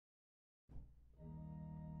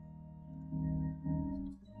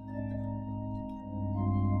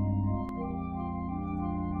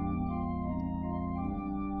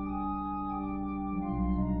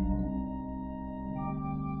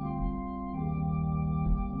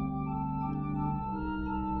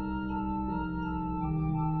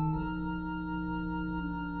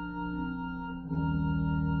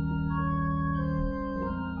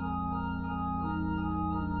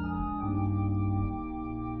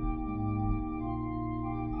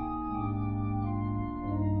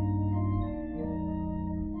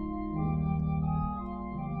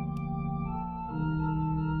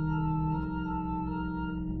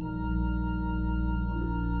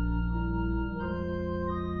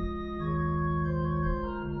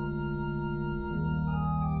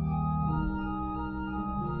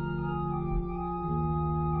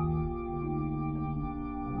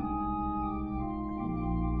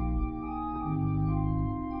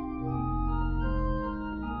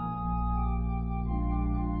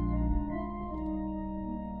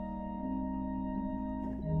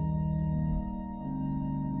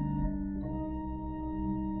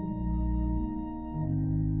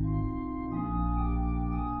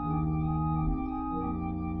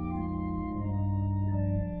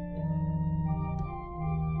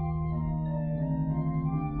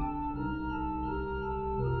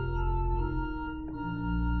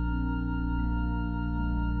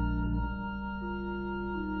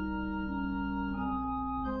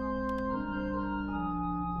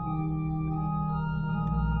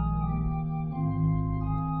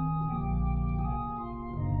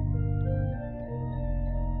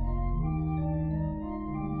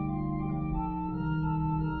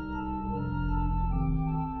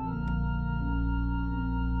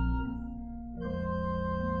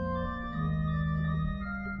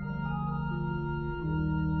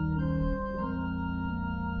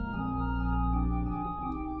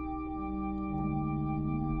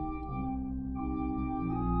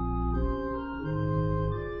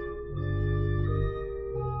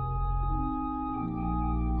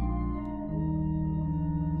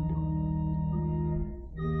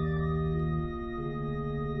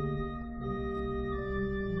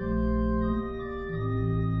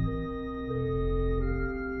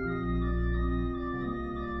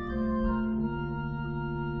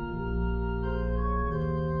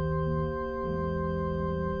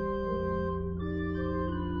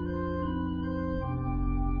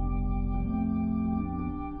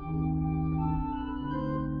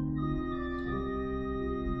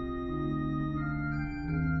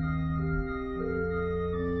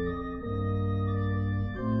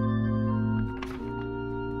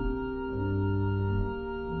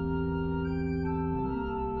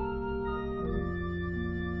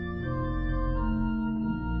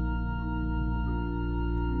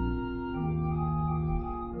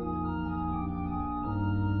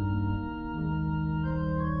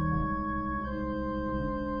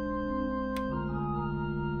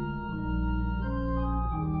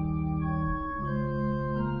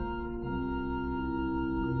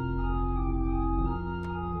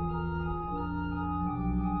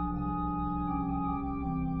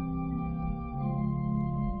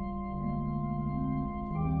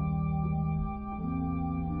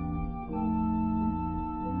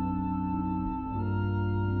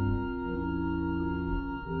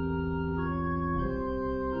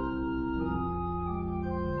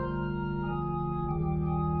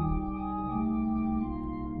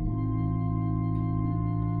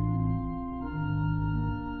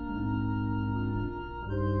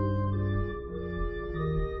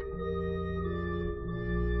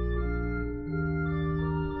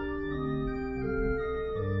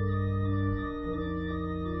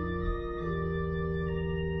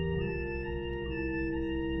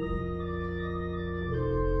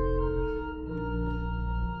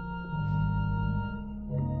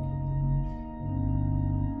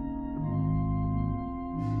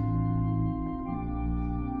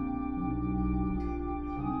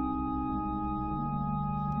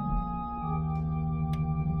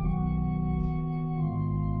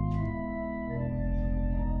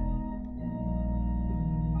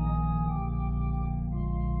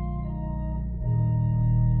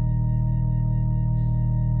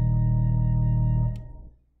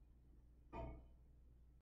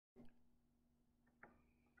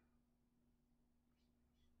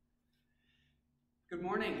Good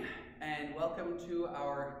morning and welcome to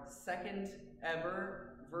our second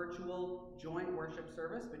ever virtual joint worship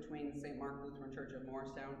service between St. Mark Lutheran Church of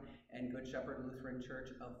Morristown and Good Shepherd Lutheran Church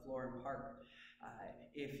of Florham Park.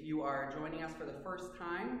 If you are joining us for the first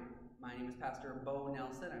time, my name is Pastor Beau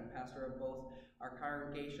Nelson. I'm pastor of both our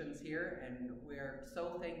congregations here, and we're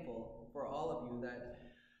so thankful for all of you that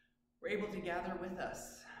we're able to gather with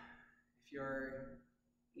us. If you're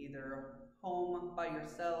either home by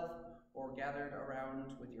yourself or gathered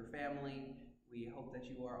around with your family, we hope that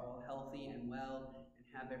you are all healthy and well and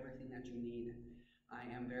have everything that you need.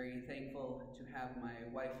 I am very thankful to have my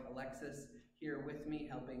wife Alexis here with me,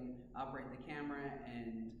 helping operate the camera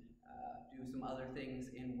and do some other things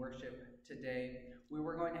in worship today. We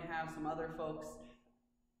were going to have some other folks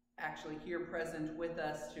actually here present with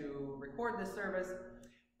us to record this service,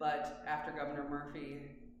 but after Governor Murphy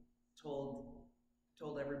told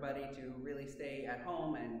everybody to really stay at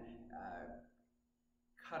home and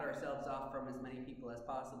cut ourselves off from as many people as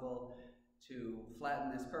possible to flatten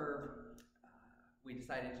this curve, we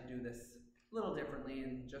decided to do this a little differently,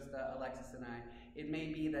 and just Alexis and I. It may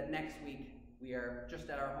be that next week we are just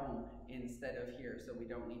at our home instead of here, so we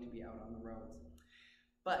don't need to be out on the roads.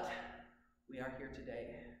 But we are here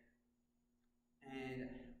today, and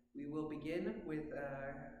we will begin with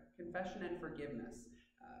confession and forgiveness.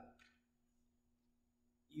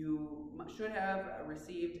 You should have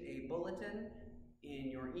received a bulletin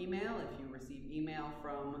in your email. If you receive email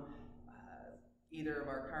from either of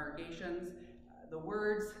our congregations, the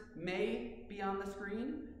words may be on the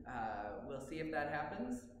screen. We'll see if that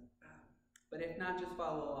happens. But if not, just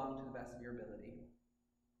follow along to the best of your ability.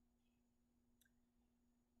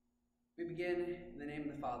 We begin in the name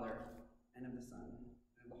of the Father, and of the Son,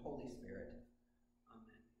 and of the Holy Spirit.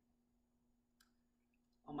 Amen.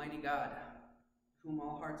 Almighty God, whom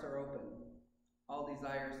all hearts are open, all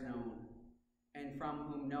desires known, and from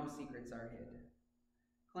whom no secrets are hid,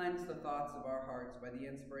 cleanse the thoughts of our hearts by the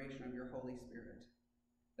inspiration of your Holy Spirit,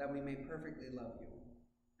 that we may perfectly love you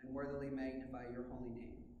and worthily magnify your holy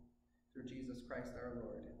name, through Jesus Christ our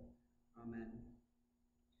Lord. Amen.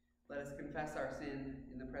 Let us confess our sin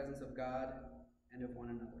in the presence of God and of one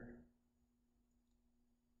another.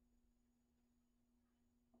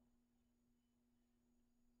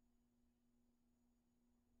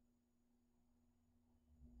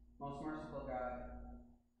 Most merciful God,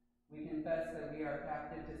 we confess that we are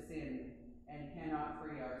captive to sin and cannot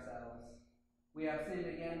free ourselves. We have sinned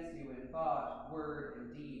against you in thought, word,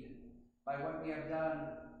 and deed, by what we have done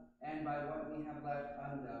and by what we have left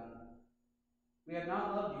undone. We have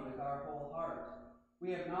not loved you with our whole heart.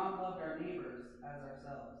 We have not loved our neighbors as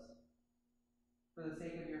ourselves. For the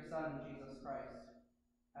sake of your Son, Jesus Christ,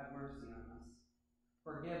 have mercy on us.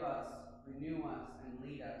 Forgive us, renew us, and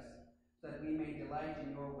lead us, so that we may delight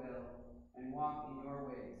in your will and walk in your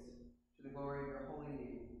ways, to the glory of your holy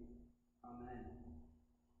name. Amen.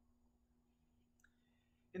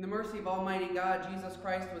 In the mercy of Almighty God, Jesus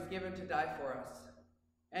Christ was given to die for us,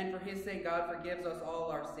 and for his sake God forgives us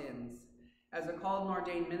all our sins. As a called and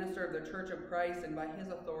ordained minister of the Church of Christ, and by his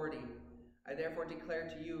authority, I therefore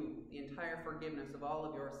declare to you the entire forgiveness of all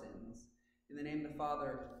of your sins, in the name of the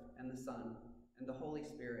Father, and the Son, and the Holy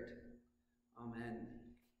Spirit. Amen.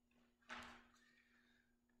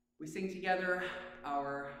 We sing together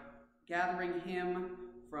our gathering hymn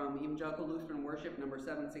from Evangelical Lutheran Worship, number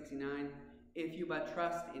 769, If You But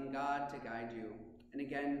Trust in God to Guide You. And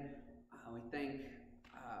again, we thank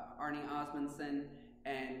Arnie Osmondson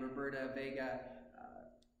and Roberta Vega,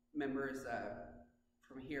 members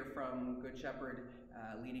from here from Good Shepherd,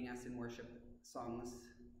 leading us in worship songs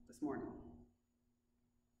this morning.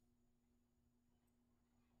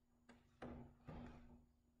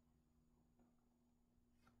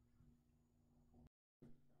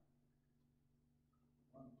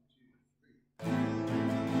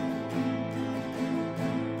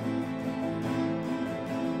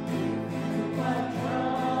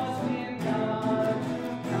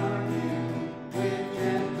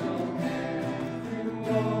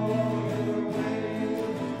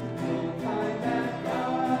 Find that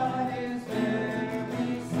God is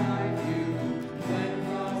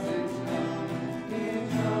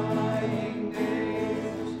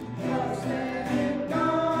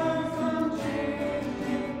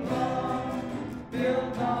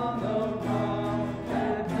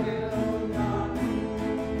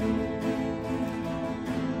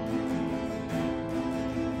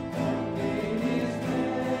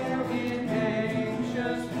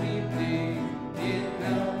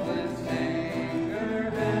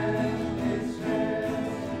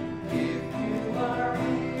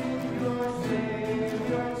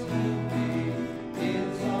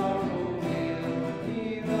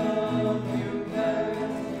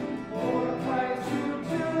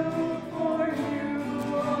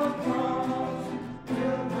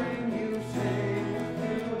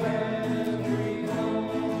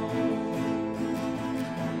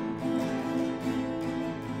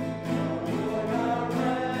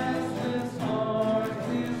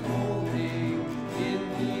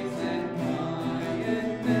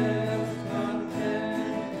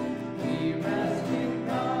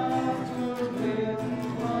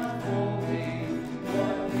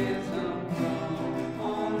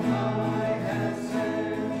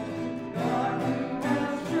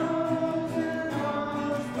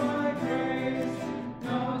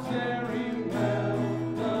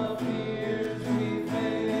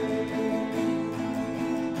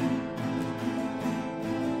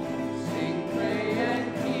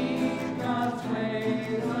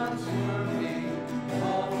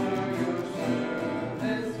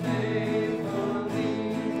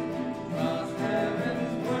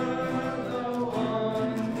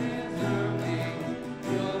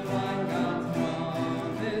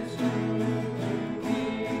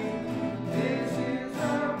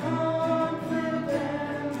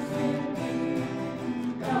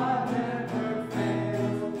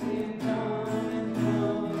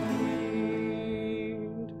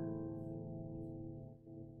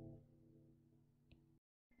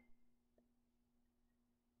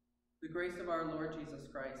grace of our Lord Jesus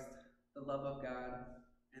Christ, the love of God,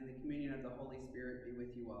 and the communion of the Holy Spirit be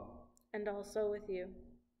with you all. And also with you.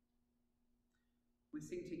 We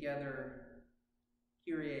sing together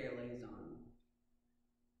Kyrie eleison,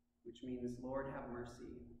 which means Lord have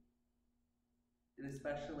mercy. And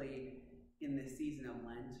especially in this season of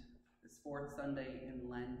Lent, this fourth Sunday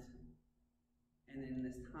in Lent, and in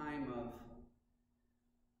this time of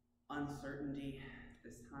uncertainty,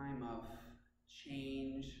 this time of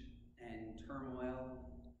change and turmoil,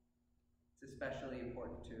 it's especially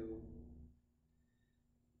important to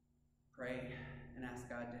pray and ask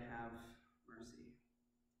God to have mercy.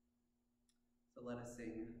 So let us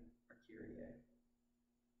sing our Kyrie.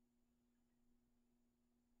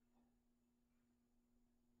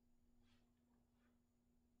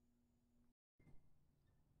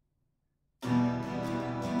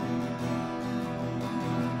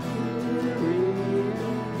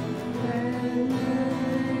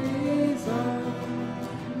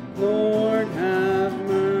 Lord, have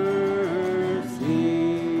mercy.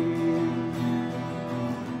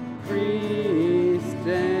 Christe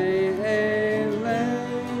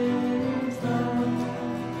eleison.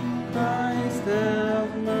 Christ,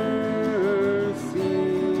 have mercy.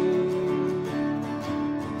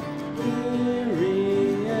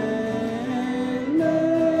 Kyrie eleison.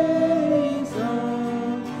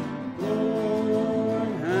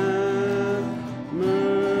 Lord, have mercy.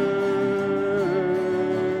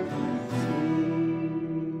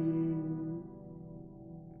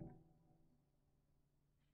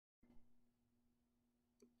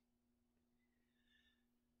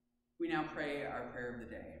 We now pray our prayer of the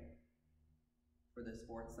day for this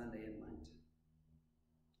fourth Sunday in Lent.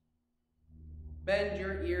 Bend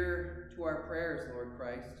your ear to our prayers, Lord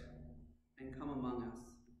Christ, and come among us.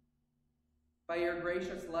 By your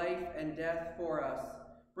gracious life and death for us,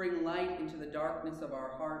 bring light into the darkness of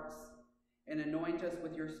our hearts and anoint us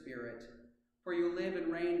with your Spirit. For you live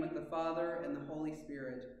and reign with the Father and the Holy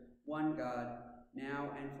Spirit, one God, now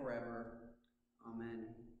and forever.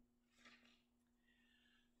 Amen.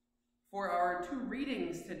 For our two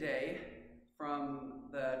readings today from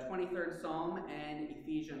the 23rd Psalm and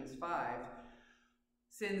Ephesians 5,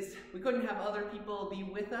 since we couldn't have other people be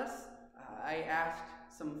with us, I asked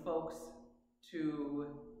some folks to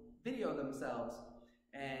video themselves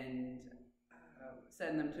and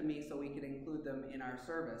send them to me so we could include them in our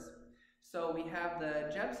service. So we have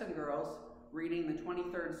the Jepson girls reading the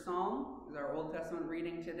 23rd Psalm, is our Old Testament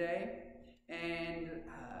reading today, and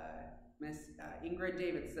Miss Ingrid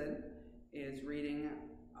Davidson is reading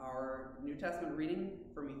our New Testament reading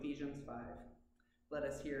from Ephesians 5. Let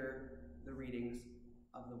us hear the readings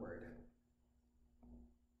of the Word.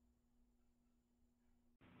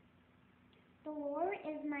 The Lord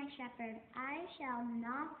is my shepherd, I shall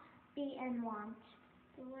not be in want.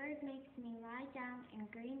 The Lord makes me lie down in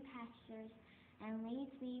green pastures and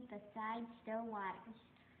leads me beside still waters.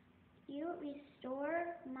 You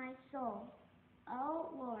restore my soul,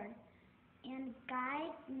 O Lord, and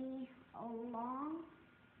guide me along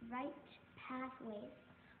right pathways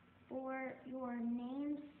for your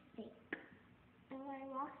name's sake. Though I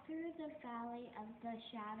walk through the valley of the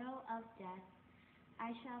shadow of death,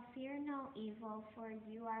 I shall fear no evil, for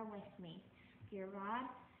you are with me. Your rod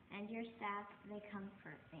and your staff, they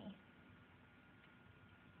comfort me.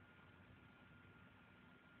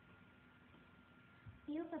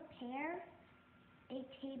 You prepare a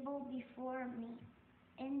table before me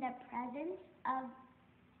in the presence of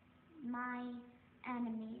my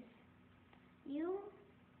enemies. You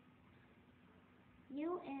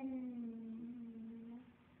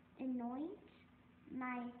anoint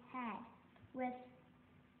my head with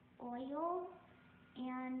oil,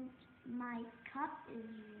 and my cup is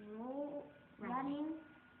running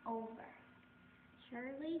over.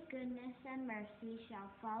 Surely goodness and mercy shall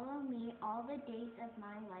follow me all the days of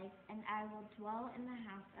my life, and I will dwell in the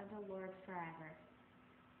house of the Lord forever.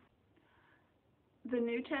 The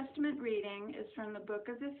New Testament reading is from the book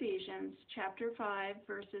of Ephesians, chapter 5,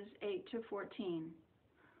 verses 8 to 14.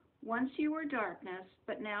 Once you were darkness,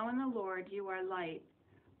 but now in the Lord you are light.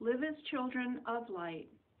 Live as children of light,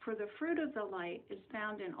 for the fruit of the light is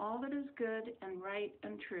found in all that is good and right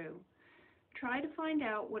and true. Try to find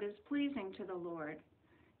out what is pleasing to the Lord.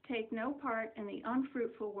 Take no part in the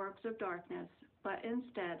unfruitful works of darkness, but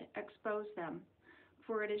instead expose them.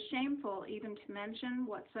 For it is shameful even to mention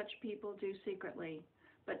what such people do secretly.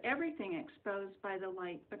 But everything exposed by the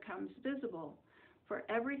light becomes visible, for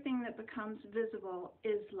everything that becomes visible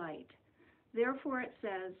is light. Therefore it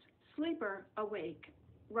says, Sleeper, awake,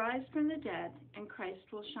 rise from the dead, and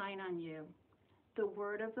Christ will shine on you. The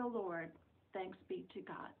word of the Lord. Thanks be to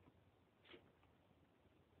God.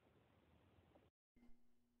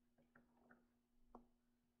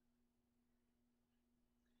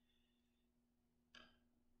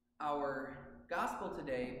 Our gospel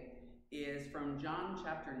today is from John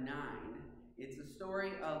chapter 9. It's a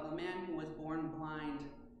story of a man who was born blind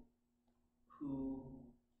who,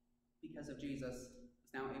 because of Jesus,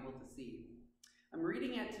 is now able to see. I'm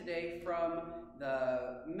reading it today from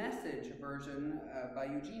the Message version by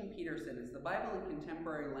Eugene Peterson. It's the Bible in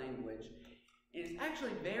contemporary language. It's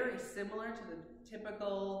actually very similar to the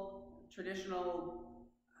typical traditional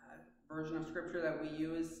version of Scripture that we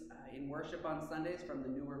use in worship on Sundays from the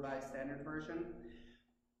New Revised Standard Version.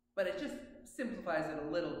 But it just simplifies it a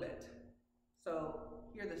little bit. So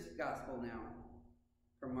hear this gospel now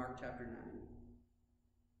from Mark chapter 9.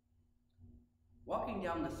 Walking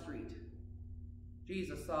down the street,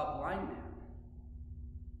 Jesus saw a blind man.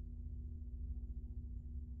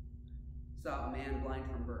 Saw a man blind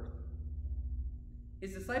from birth.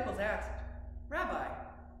 His disciples asked, "Rabbi,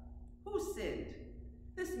 who sinned,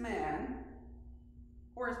 this man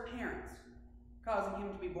or his parents, causing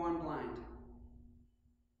him to be born blind?"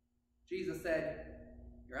 Jesus said,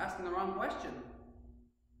 "You're asking the wrong question.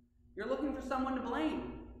 You're looking for someone to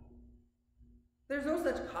blame. There's no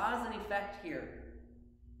such cause and effect here.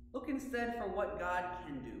 Look instead for what God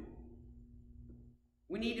can do.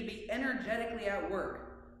 We need to be energetically at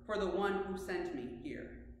work for the one who sent me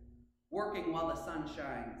here, working while the sun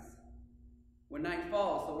shines. When night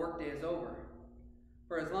falls, the workday is over.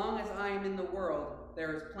 For as long as I am in the world,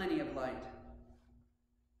 there is plenty of light.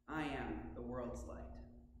 I am the world's light."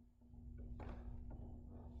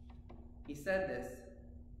 He said this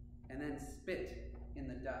and then spit in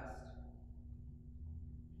the dust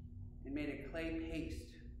and made a clay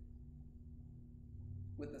paste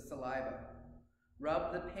with the saliva,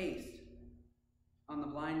 rubbed the paste on the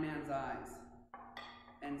blind man's eyes,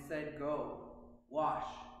 and said, "Go,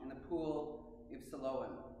 wash in the pool of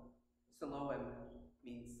Siloam." Siloam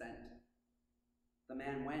means sent. The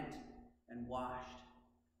man went and washed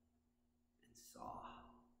and saw.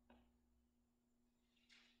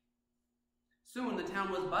 Soon the town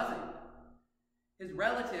was buzzing. His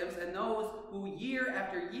relatives and those who year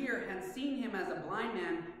after year had seen him as a blind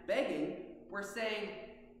man begging were saying,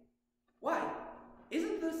 "Why,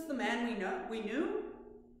 isn't this the man we knew,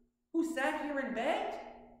 who sat here and begged?"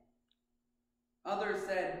 Others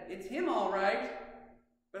said, "It's him all right,"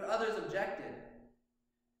 but others objected.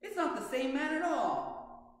 "It's not the same man at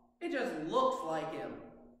all. It just looks like him."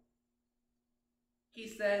 He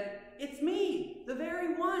said, "It's me, the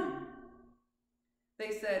very one." They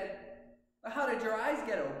said, "How did your eyes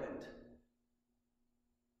get opened?"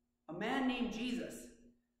 "A man named Jesus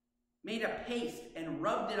made a paste and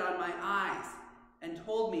rubbed it on my eyes and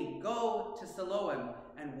told me, 'Go to Siloam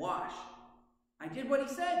and wash.' I did what he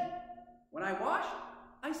said. When I washed,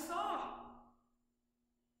 I saw."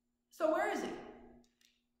 "So where is he?"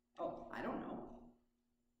 "Oh, I don't know."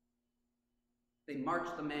 They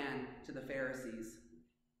marched the man to the Pharisees.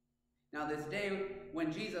 Now this day,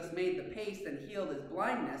 when Jesus made the paste and healed his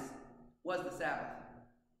blindness, was the Sabbath.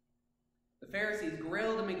 The Pharisees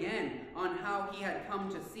grilled him again on how he had come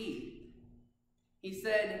to see. He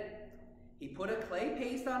said, "He put a clay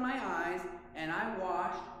paste on my eyes, and I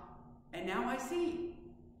washed, and now I see."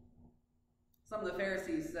 Some of the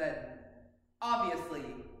Pharisees said, "Obviously,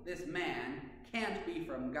 this man can't be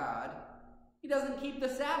from God. He doesn't keep the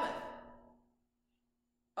Sabbath."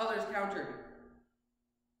 Others countered,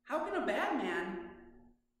 "How can a bad man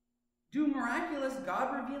do miraculous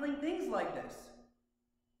God-revealing things like this?"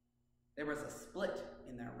 There was a split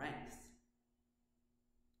in their ranks.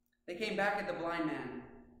 They came back at the blind man.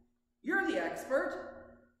 "You're the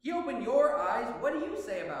expert. He opened your eyes. What do you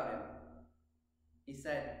say about him?" He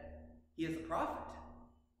said, "He is a prophet."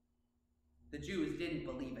 The Jews didn't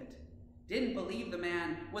believe it. Didn't believe the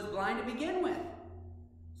man was blind to begin with.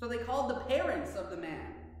 So they called the parents of the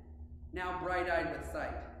man, now bright-eyed with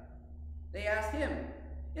sight. They asked him,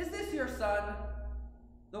 "Is this your son,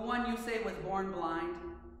 the one you say was born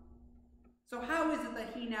blind? So how is it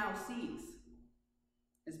that he now sees?"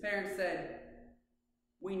 His parents said,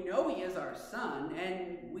 "We know he is our son,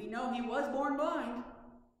 and we know he was born blind.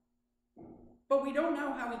 But we don't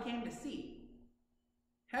know how he came to see.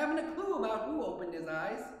 Haven't a clue about who opened his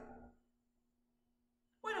eyes.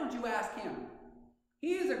 Why don't you ask him?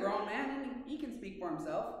 He is a grown man, and he can speak for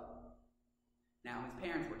himself." Now his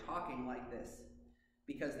parents were talking like this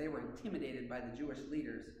because they were intimidated by the Jewish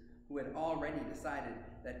leaders who had already decided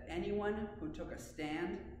that anyone who took a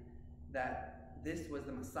stand that this was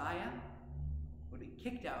the Messiah would be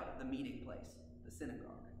kicked out of the meeting place, the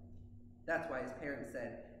synagogue. That's why his parents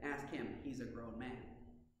said, "Ask him, he's a grown man."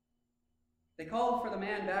 They called for the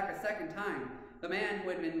man back a second time, the man who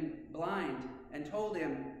had been blind, and told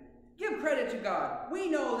him, "Give credit to God. We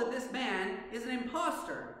know that this man is an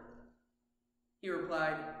impostor. He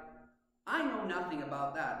replied, "I know nothing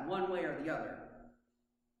about that, one way or the other.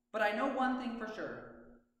 But I know one thing for sure.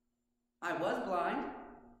 I was blind,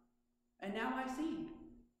 and now I see."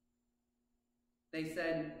 They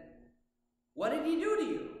said, "What did he do to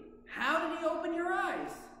you? How did he open your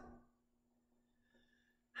eyes?"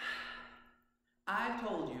 "I've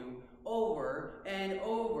told you over and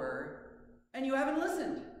over, and you haven't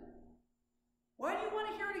listened. Why do you want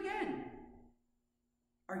to hear it again?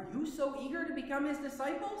 Are you so eager to become his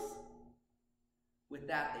disciples?" With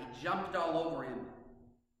that, they jumped all over him.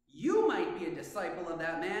 "You might be a disciple of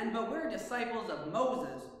that man, but we're disciples of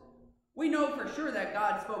Moses. We know for sure that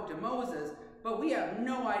God spoke to Moses, but we have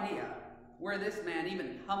no idea where this man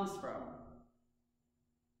even comes from."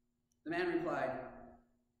 The man replied,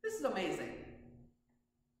 "This is amazing.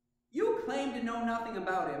 You claim to know nothing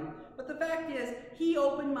about him, but the fact is, he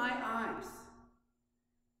opened my eyes.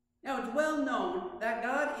 Now, it's well known that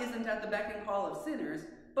God isn't at the beck and call of sinners,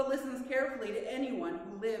 but listens carefully to anyone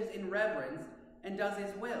who lives in reverence and does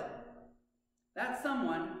his will. That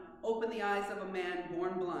someone opened the eyes of a man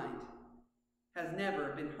born blind has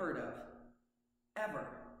never been heard of, ever.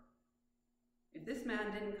 If this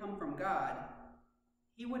man didn't come from God,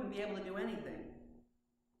 he wouldn't be able to do anything."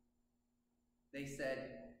 They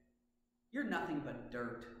said, "You're nothing but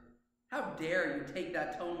dirt. How dare you take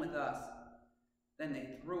that tone with us?" Then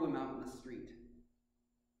they threw him out in the street.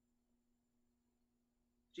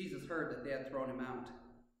 Jesus heard that they had thrown him out,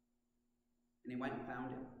 and he went and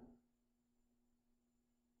found him.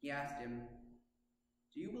 He asked him,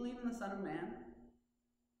 "Do you believe in the Son of Man?"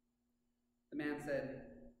 The man said,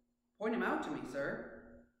 "Point him out to me, sir,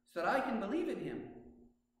 so that I can believe in him."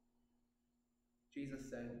 Jesus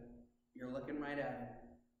said, "You're looking right at him.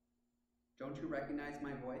 Don't you recognize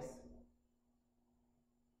my voice?"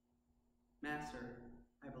 "Master,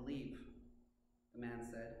 I believe," the man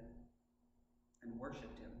said, and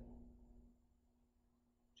worshipped him.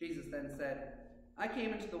 Jesus then said, "I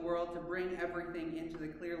came into the world to bring everything into the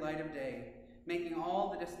clear light of day, making all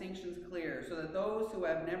the distinctions clear, so that those who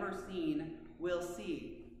have never seen will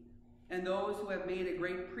see, and those who have made a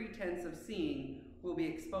great pretense of seeing will be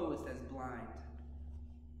exposed as blind."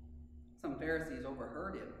 Some Pharisees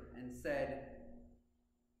overheard him and said,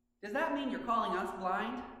 "Does that mean you're calling us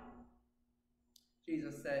blind?"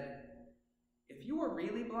 Jesus said, "If you were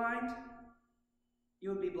really blind,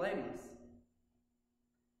 you would be blameless.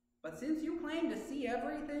 But since you claim to see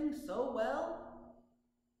everything so well,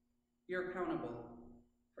 you're accountable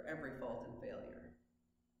for every fault and failure."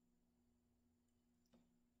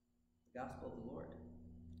 The Gospel of the Lord.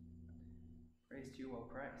 Praise to you, O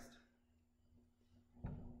Christ.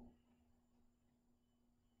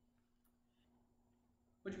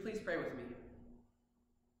 Would you please pray with me?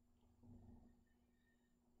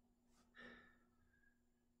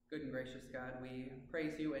 Good and gracious God, we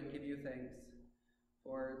praise you and give you thanks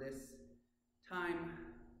for this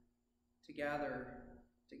time to gather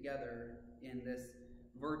together in this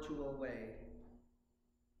virtual way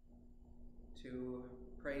to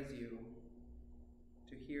praise you,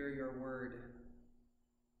 to hear your word,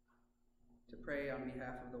 to pray on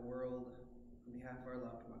behalf of the world, on behalf of our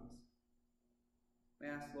loved ones. We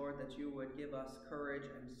ask, Lord, that you would give us courage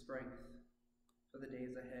and strength for the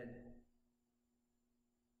days ahead.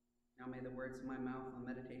 Now may the words of my mouth and the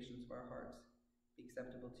meditations of our hearts be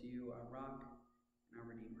acceptable to you, our rock and our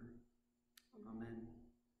Redeemer. Amen.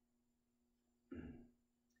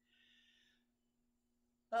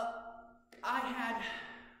 Well, I had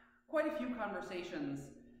quite a few conversations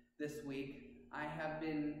this week. I have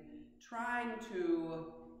been trying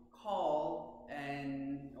to call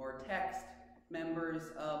or text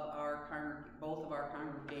members of both of our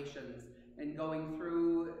congregations, and going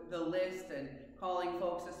through the list and calling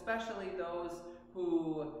folks, especially those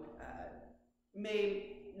who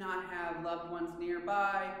may not have loved ones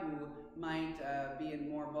nearby, who might be in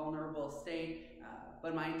more vulnerable state.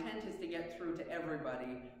 But my intent is to get through to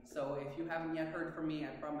everybody. So if you haven't yet heard from me, I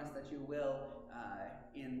promise that you will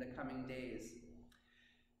in the coming days.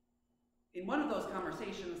 In one of those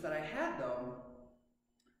conversations that I had, though,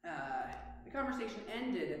 the conversation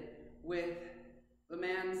ended with the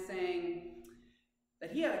man saying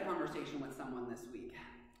that he had a conversation with someone this week.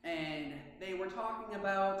 And they were talking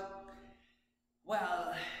about,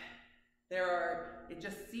 well, it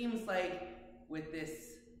just seems like with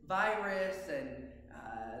this virus and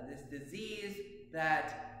this disease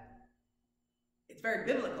that it's very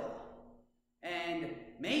biblical. And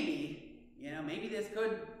maybe this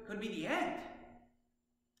could be the end.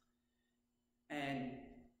 And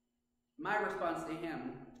my response to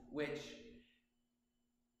him, which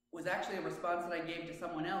was actually a response that I gave to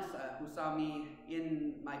someone else who saw me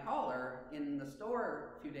in my collar in the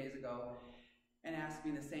store a few days ago and asked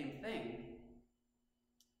me the same thing.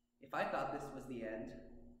 If I thought this was the end.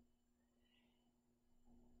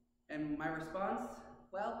 And my response,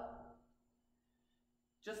 well,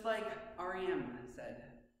 just like R.E.M. said,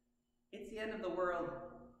 it's the end of the world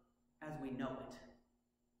as we know it,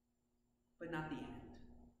 but not the end.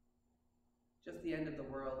 Just the end of the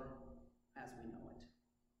world as we know it.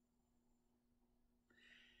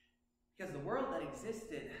 Because the world that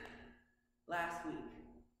existed last week,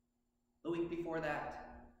 the week before that,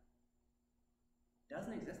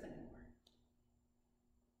 doesn't exist anymore.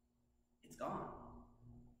 It's gone.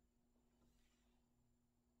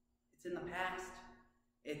 It's in the past.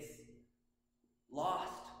 It's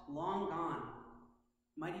lost, long gone.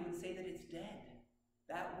 Might even say that it's dead.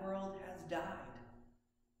 That world has died.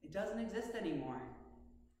 It doesn't exist anymore.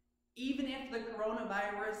 Even if the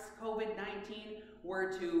coronavirus, COVID-19,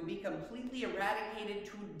 were to be completely eradicated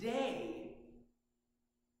today,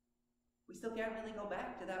 we still can't really go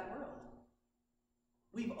back to that world.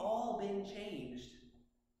 We've all been changed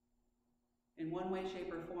in one way,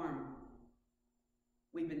 shape, or form.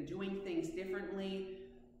 We've been doing things differently,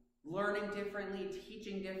 learning differently,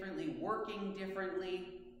 teaching differently, working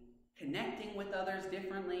differently, connecting with others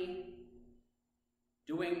differently,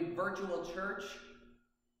 doing virtual church.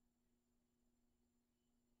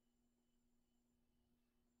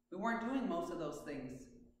 We weren't doing most of those things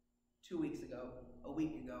 2 weeks ago, a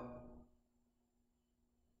week ago.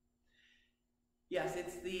 Yes,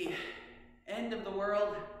 it's the end of the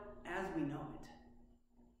world as we know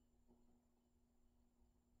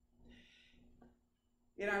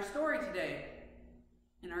it. In our story today,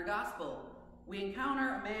 in our gospel, we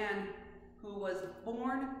encounter a man who was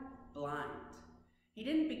born blind. He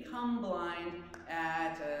didn't become blind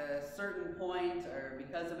at a certain point or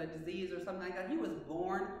because of a disease or something like that. He was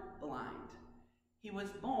born blind. He was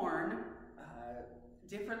born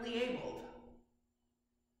differently abled.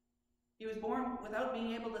 He was born without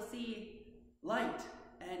being able to see light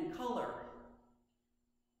and color.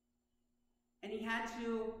 And he had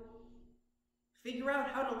to figure out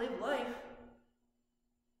how to live life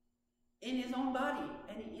in his own body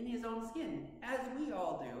and in his own skin, as we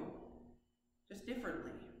all do, just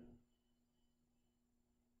differently.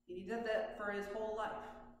 And he did that for his whole life.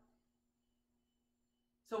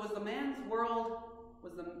 So was the man's world,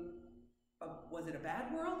 was it a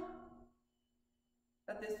bad world?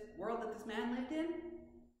 This world that this man lived in?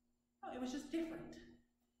 No, it was just different.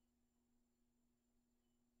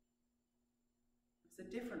 It's a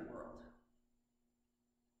different world.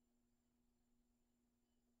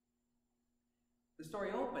 The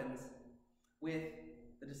story opens with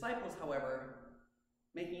the disciples, however,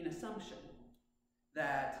 making an assumption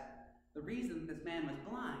that the reason that this man was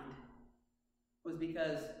blind was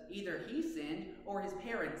because either he sinned or his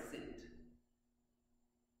parents sinned.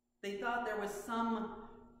 They thought there was some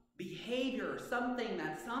behavior, something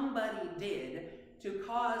that somebody did to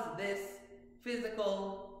cause this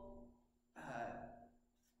physical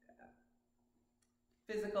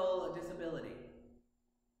disability.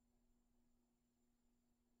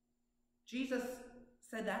 Jesus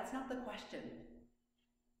said that's not the question.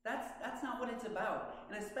 That's not what it's about.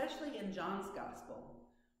 And especially in John's gospel.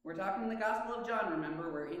 We're talking the Gospel of John,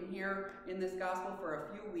 remember. We're in here in this gospel for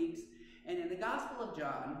a few weeks. And in the Gospel of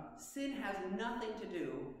John, sin has nothing to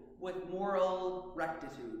do with moral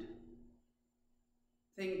rectitude.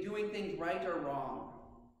 Doing things right or wrong.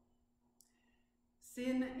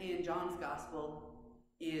 Sin in John's gospel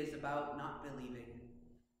is about not believing.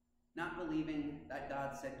 Not believing that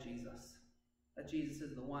God sent Jesus. That Jesus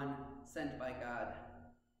is the one sent by God.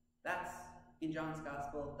 That's, in John's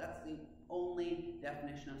gospel, that's the only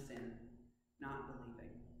definition of sin. Not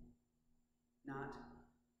believing. Not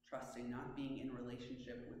trusting, not being in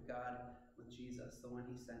relationship with God, with Jesus, the one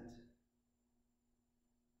he sent.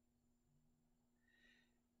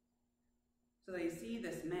 So they see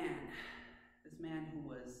this man who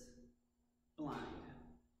was blind,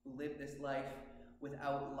 who lived this life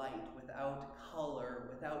without light, without color,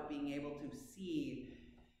 without being able to see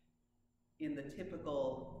in the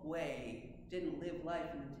typical way, didn't live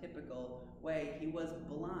life in the typical way. He was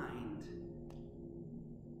blind.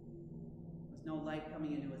 There was no light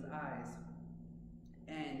coming into his eyes.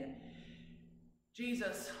 And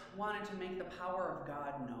Jesus wanted to make the power of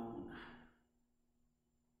God known.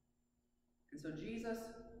 And so Jesus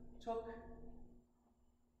took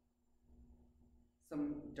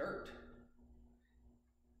some dirt,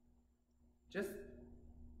 just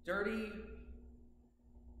dirty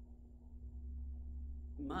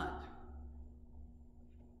mud,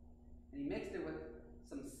 and he mixed it with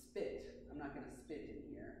some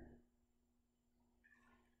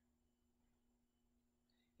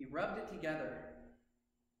rubbed it together.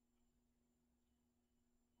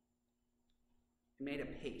 He made a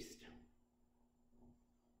paste.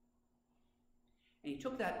 And he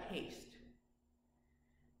took that paste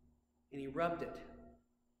and he rubbed it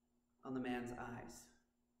on the man's eyes.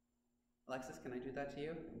 Alexis, can I do that to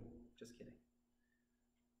you? Just kidding.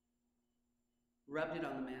 Rubbed it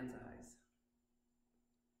on the man's eyes.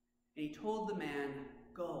 And he told the man,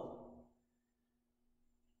 go,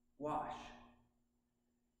 wash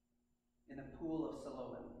in the pool of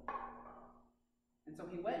Siloam. And so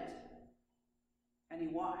he went and he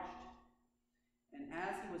washed. And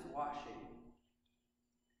as he was washing,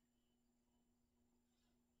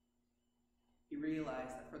 he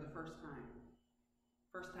realized that for the first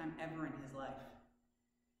time ever in his life,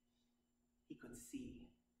 he could see.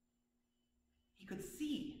 He could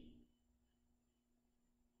see.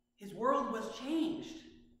 His world was changed.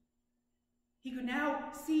 He could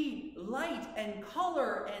now see light and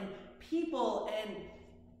color and people, and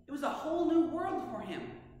it was a whole new world for him.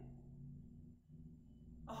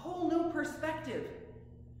 A whole new perspective.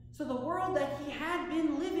 So the world that he had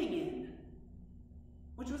been living in,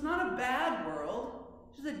 which was not a bad world,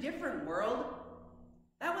 just a different world,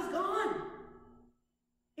 that was gone.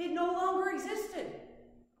 It no longer existed.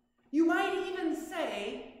 You might even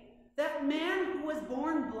say that man who was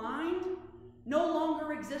born blind no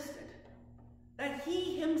longer existed. That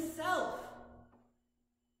he himself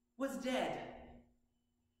was dead.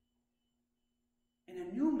 And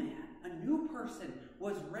a new man, a new person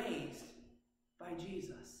was raised by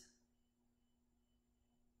Jesus.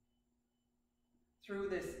 Through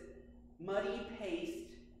this muddy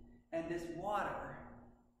paste and this water,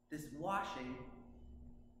 this washing,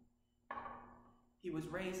 he was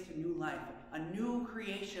raised to new life. A new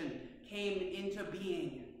creation came into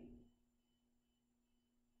being.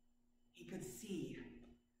 He could see.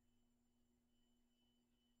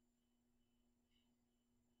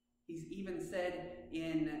 He's even said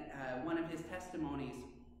in one of his testimonies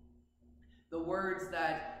the words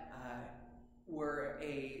that were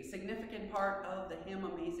a significant part of the hymn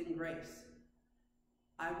Amazing Grace.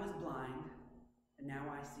 I was blind, and now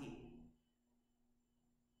I see.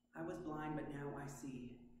 I was blind, but now I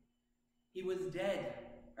see. He was dead,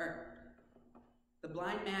 the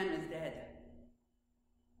blind man is dead.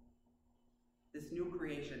 This new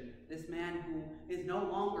creation, this man who is no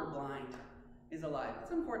longer blind, is alive.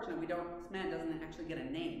 It's unfortunate this man doesn't actually get a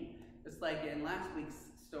name. Just like in last week's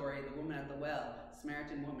story, the woman at the well,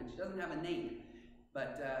 Samaritan woman, she doesn't have a name,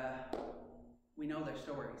 but we know their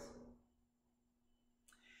stories.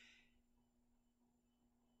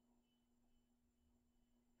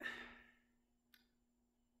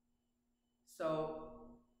 So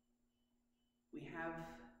we have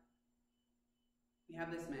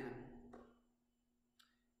this man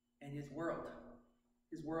and his world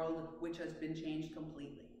which has been changed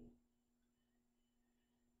completely.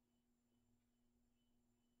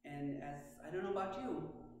 And as I don't know about you,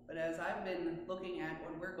 but as I've been looking at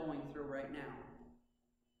what we're going through right now,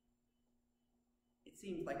 it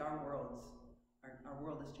seems like our world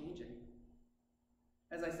is changing.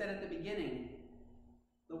 As I said at the beginning,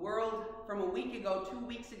 the world from a week ago, 2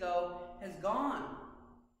 weeks ago, has gone.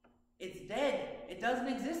 It's dead. It doesn't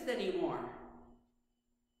exist anymore.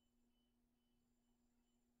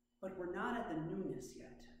 But we're not at the newness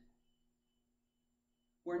yet.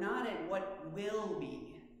 We're not at what will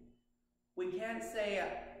be. We can't say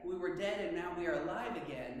we were dead and now we are alive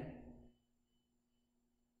again.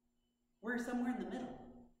 We're somewhere in the middle.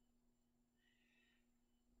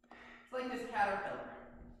 It's like this caterpillar.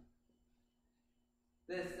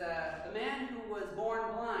 The man who was born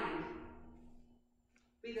blind,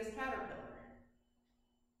 be this caterpillar.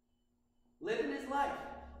 Living his life.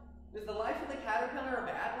 Is the life of the caterpillar a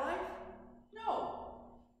bad life? No.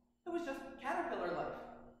 It was just caterpillar life.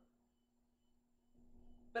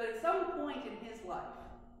 But at some point in his life,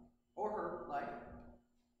 or her life,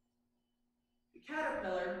 the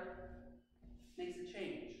caterpillar makes a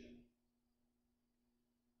change.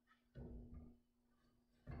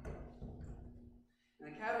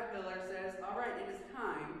 And the caterpillar says, all right, it is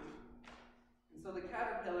time. And so the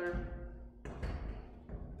caterpillar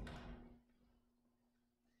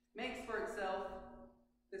makes for itself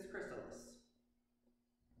this chrysalis.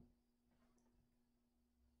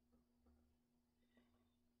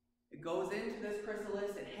 It goes into this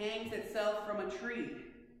chrysalis, it hangs itself from a tree.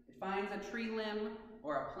 It finds a tree limb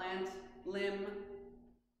or a plant limb.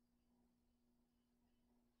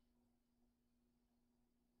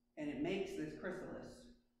 And it makes this chrysalis.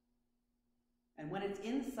 And when it's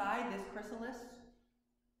inside this chrysalis,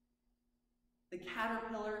 the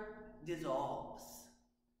caterpillar dissolves.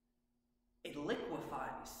 it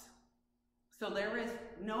liquefies. So there is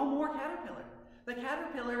no more caterpillar. The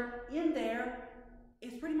caterpillar in there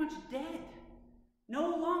is pretty much dead. No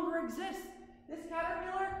longer exists. This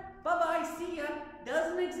caterpillar, bye-bye, see ya,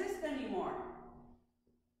 doesn't exist anymore.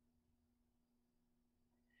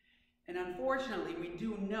 And unfortunately, we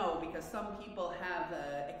do know, because some people have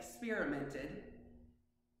experimented,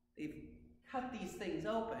 they've cut these things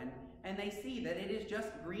open, and they see that it is just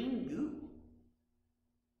green goo.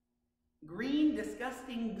 Green,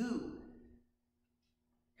 disgusting goo.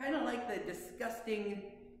 Kind of like the disgusting,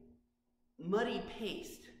 muddy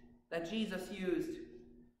paste that Jesus used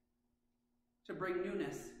to bring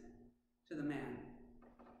newness to the man.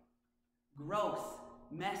 Gross,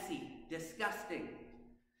 messy, disgusting.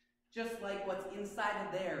 Just like what's inside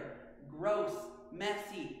of there. Gross,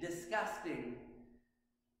 messy, disgusting.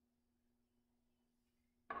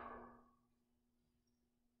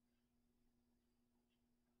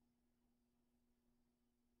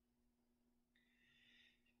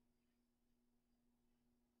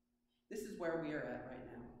 This is where we are at right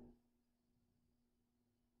now.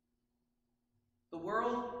 The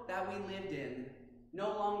world that we lived in no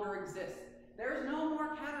longer exists. There's no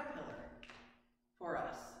more caterpillar for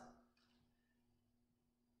us.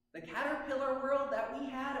 The caterpillar world that we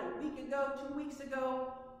had a week ago, 2 weeks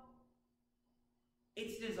ago,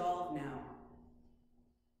 it's dissolved now.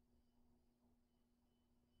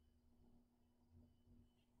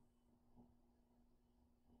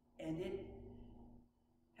 And it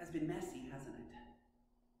has been messy, hasn't it?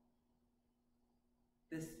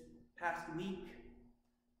 This past week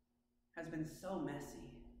has been so messy.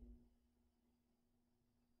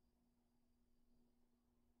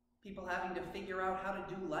 People having to figure out how to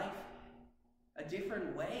do life a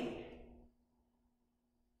different way.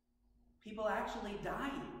 People actually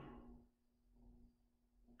dying.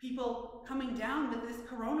 People coming down with this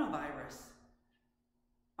coronavirus.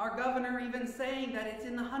 Our governor even saying that it's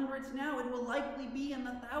in the hundreds now. It will likely be in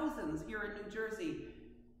the thousands here in New Jersey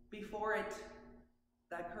before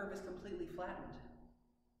that curve is completely flattened.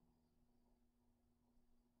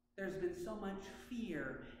 There's been so much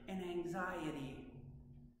fear and anxiety.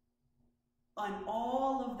 On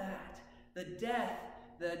all of that, the death,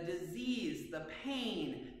 the disease, the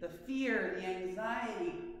pain, the fear, the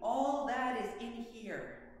anxiety, all that is in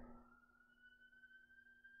here.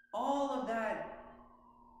 All of that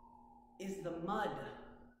is the mud,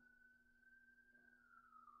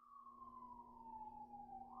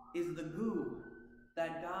 is the goo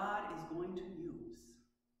that God is going to use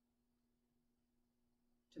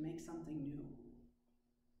to make something new.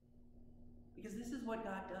 Because this is what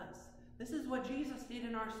God does. This is what Jesus did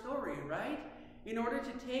in our story, right? In order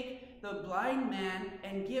to take the blind man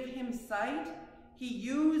and give him sight, he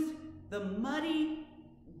used the muddy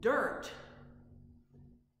dirt.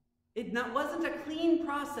 It wasn't a clean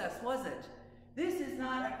process, was it? This is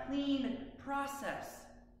not a clean process.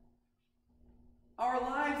 Our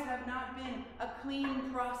lives have not been a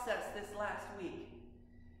clean process this last week.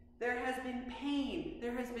 There has been pain,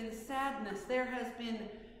 there has been sadness, there has been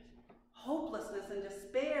hopelessness and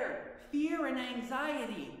despair, fear and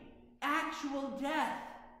anxiety, actual death.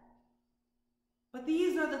 But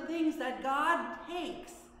these are the things that God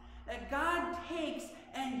takes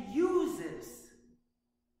and uses.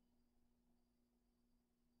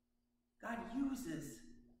 God uses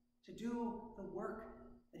to do the work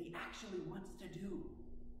that he actually wants to do.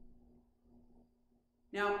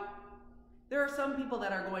 Now, there are some people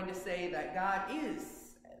that are going to say that God is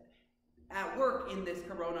at work in this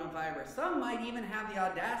coronavirus. Some might even have the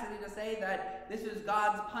audacity to say that this is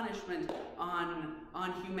God's punishment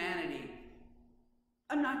on humanity.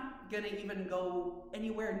 I'm not going to even go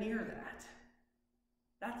anywhere near that.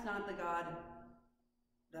 That's not the God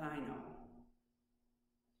that I know.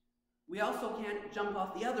 We also can't jump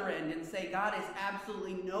off the other end and say God is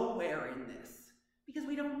absolutely nowhere in this, because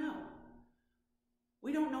we don't know.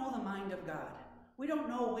 We don't know the mind of God. We don't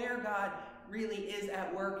know where God really is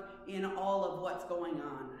at work in all of what's going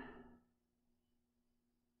on.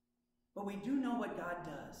 But we do know what God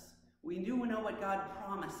does. We do know what God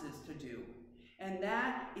promises to do. And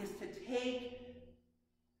that is to take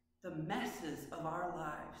the messes of our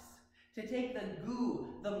lives, to take the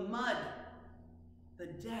goo, the mud, the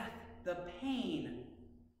death, the pain,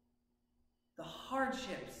 the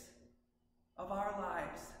hardships of our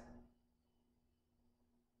lives,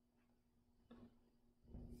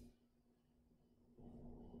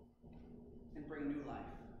 and bring new life.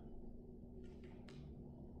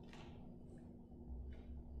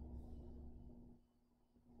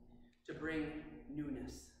 To bring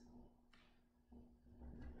newness.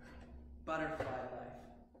 Butterfly life.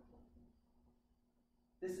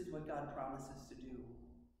 This is what what God promises to do,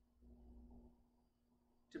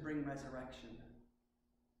 to bring resurrection.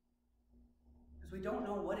 Because we don't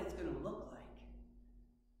know what it's going to look like.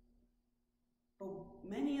 But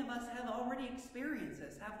many of us have already experienced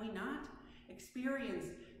this, have we not? Experienced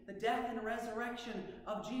the death and resurrection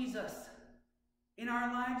of Jesus in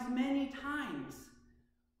our lives many times.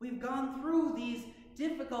 We've gone through these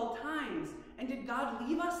difficult times. And did God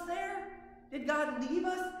leave us there? Did God leave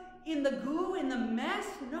us in the goo, in the mess?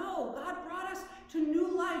 No, God brought us to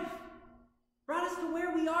new life. Brought us to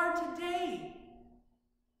where we are today.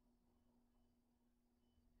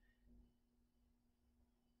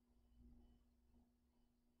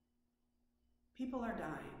 People are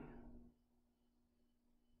dying.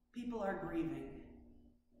 People are grieving.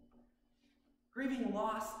 Grieving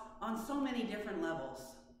loss on so many different levels.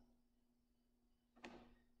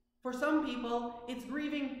 For some people, it's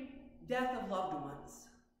grieving death of loved ones.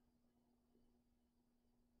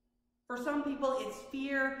 For some people, it's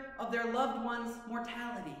fear of their loved one's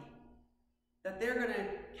mortality, that they're going to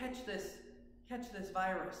catch this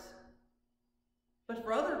virus. But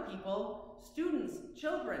for other people, students,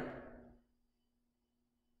 children,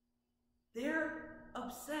 they're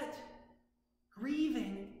upset,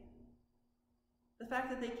 grieving the fact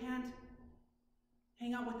that they can't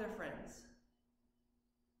hang out with their friends.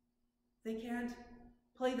 They can't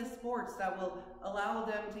play the sports that will allow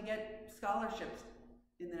them to get scholarships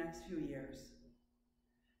in the next few years.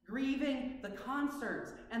 Grieving the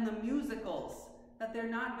concerts and the musicals that they're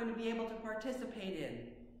not going to be able to participate in.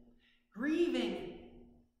 Grieving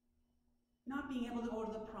not being able to go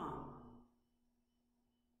to the prom.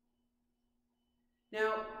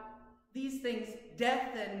 Now, these things,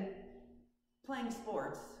 death and playing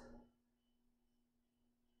sports,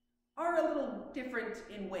 are a little different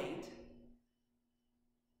in weight,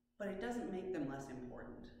 but it doesn't make them less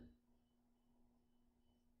important.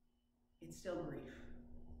 It's still grief.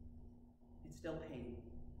 It's still pain.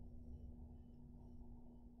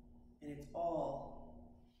 And it's all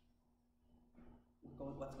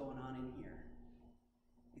what's going on in here.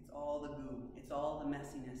 It's all the goo. It's all the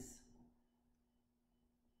messiness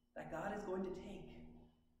that God is going to take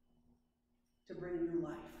to bring new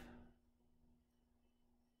life.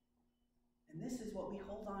 And this is what we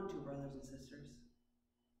hold on to, brothers and sisters.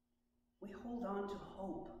 We hold on to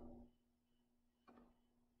hope.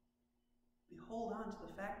 We hold on to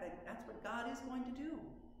the fact that that's what God is going to do.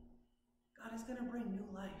 God is going to bring new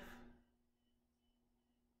life.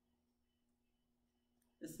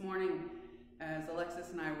 This morning, as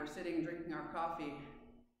Alexis and I were sitting drinking our coffee,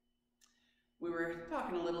 we were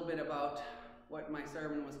talking a little bit about what my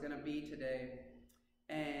sermon was going to be today.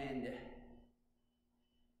 And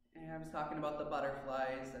I was talking about the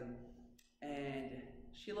butterflies, and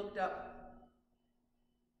she looked up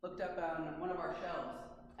on one of our shelves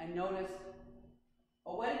and noticed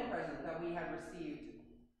a wedding present that we had received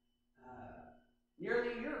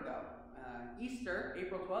nearly a year ago. Easter,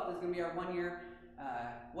 April 12th, is going to be our 1-year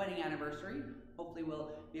wedding anniversary. Hopefully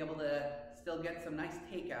we'll be able to still get some nice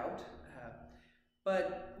takeout.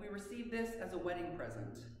 But we received this as a wedding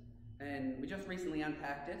present. And we just recently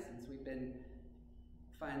unpacked it since we've been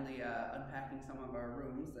finally unpacking some of our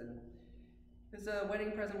rooms. And it's a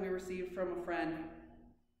wedding present we received from a friend.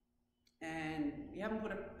 And we haven't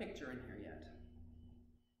put a picture in here yet.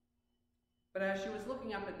 But as she was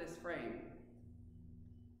looking up at this frame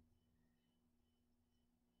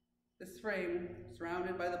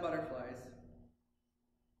surrounded by the butterflies,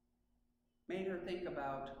 made her think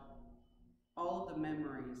about all of the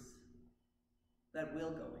memories that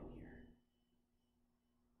will go in here.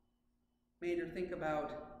 Made her think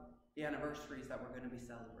about the anniversaries that we're going to be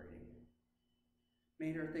celebrating.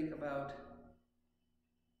 Made her think about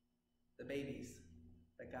the babies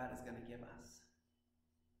that God is going to give us,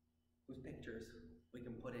 whose pictures we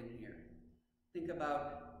can put in here. Think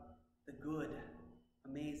about the good,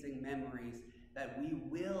 amazing memories that we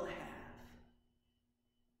will have.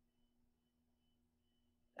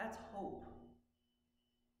 That's hope.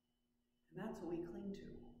 And that's what we cling to.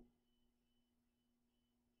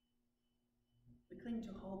 We cling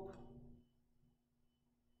to hope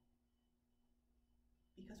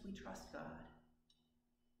because we trust God.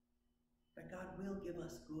 That God will give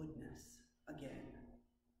us goodness again.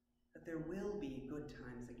 That there will be good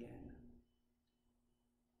times again.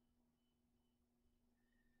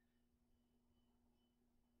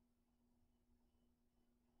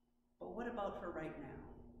 But what about for right now?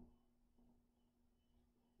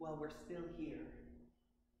 While we're still here.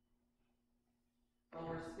 While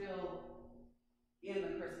we're still in the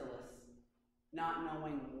chrysalis, not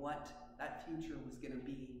knowing what that future was going to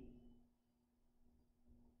be.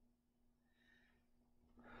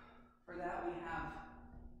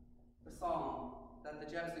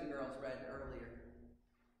 Jefferson girls read earlier.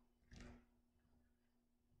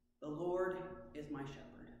 The Lord is my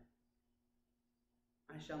shepherd.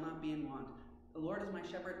 I shall not be in want. The Lord is my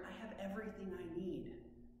shepherd. I have everything I need.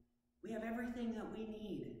 We have everything that we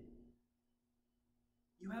need.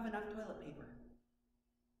 You have enough toilet paper.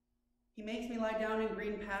 He makes me lie down in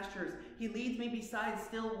green pastures. He leads me beside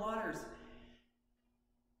still waters.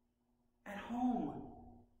 At home,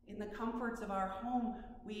 in the comforts of our home,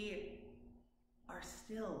 we are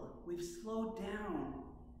still. We've slowed down.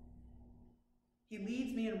 He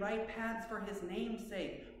leads me in right paths for his name's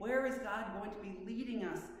sake. Where is God going to be leading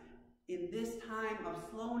us in this time of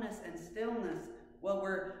slowness and stillness while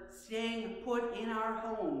we're staying put in our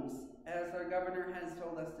homes, as our governor has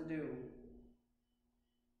told us to do?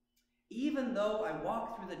 Even though I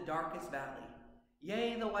walk through the darkest valley,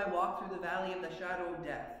 yea, though I walk through the valley of the shadow of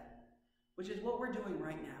death, which is what we're doing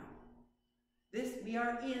right now. We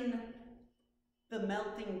are in the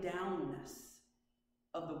melting downness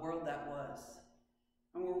of the world that was.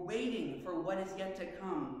 And we're waiting for what is yet to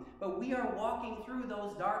come. But we are walking through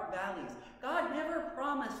those dark valleys. God never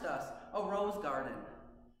promised us a rose garden.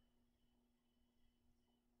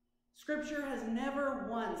 Scripture has never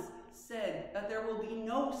once said that there will be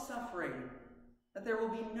no suffering, that there will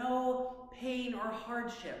be no pain or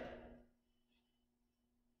hardship.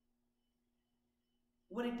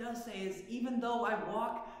 What it does say is, even though I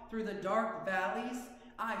walk through the dark valleys,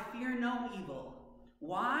 I fear no evil.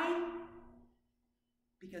 Why?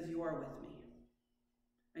 Because you are with me.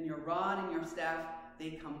 And your rod and your staff,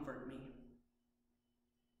 they comfort me.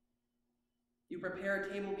 You prepare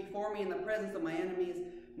a table before me in the presence of my enemies.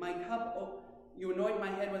 You anoint my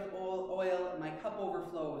head with oil, and my cup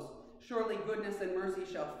overflows. Surely goodness and mercy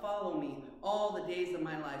shall follow me all the days of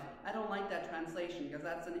my life. I don't like that translation because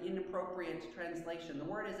that's an inappropriate translation. The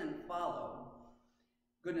word isn't follow.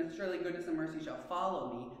 Surely goodness and mercy shall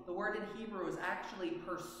follow me. The word in Hebrew is actually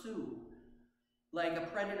pursue. Like a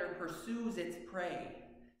predator pursues its prey.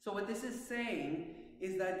 So what this is saying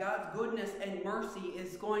is that God's goodness and mercy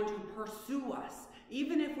is going to pursue us,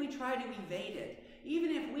 even if we try to evade it, even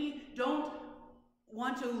if we don't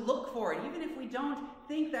want to look for it, even if we don't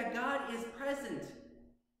think that God is present.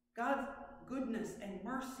 God's goodness and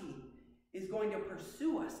mercy is going to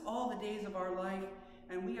pursue us all the days of our life,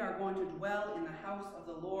 and we are going to dwell in the house of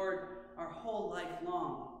the Lord our whole life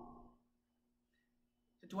long.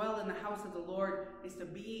 To dwell in the house of the Lord is to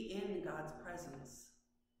be in God's presence.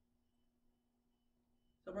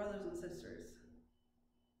 So, brothers and sisters,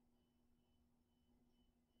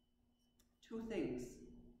 two things,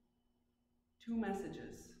 two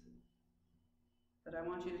messages that I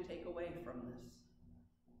want you to take away from this.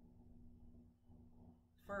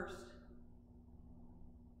 First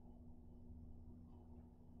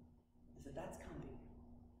is that that's coming.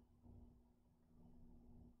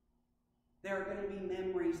 There are going to be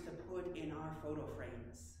memories to put in our photo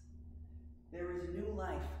frames. There is new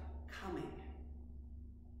life coming.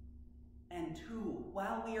 And two,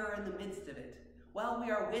 while we are in the midst of it, while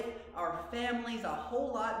we are with our families a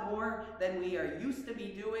whole lot more than we are used to be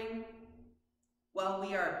doing, while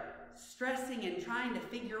we are stressing and trying to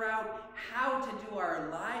figure out how to do our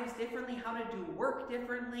lives differently, how to do work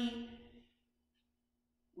differently,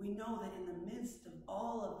 we know that in the midst of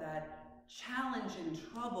all of that challenge and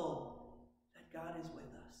trouble, that God is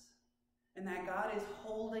with us, and that God is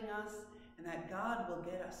holding us, and that God will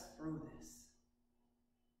get us through this.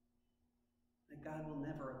 That God will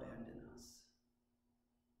never abandon us.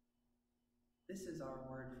 This is our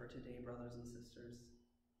word for today, brothers and sisters.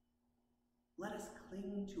 Let us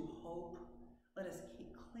cling to hope. Let us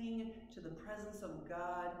cling to the presence of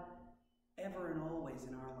God ever and always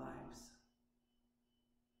in our lives.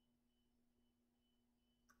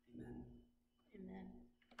 Amen. Amen.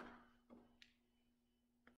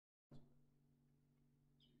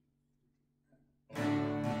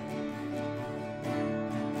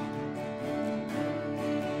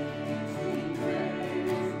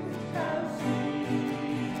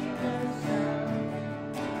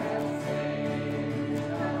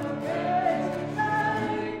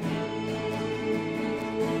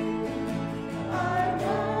 I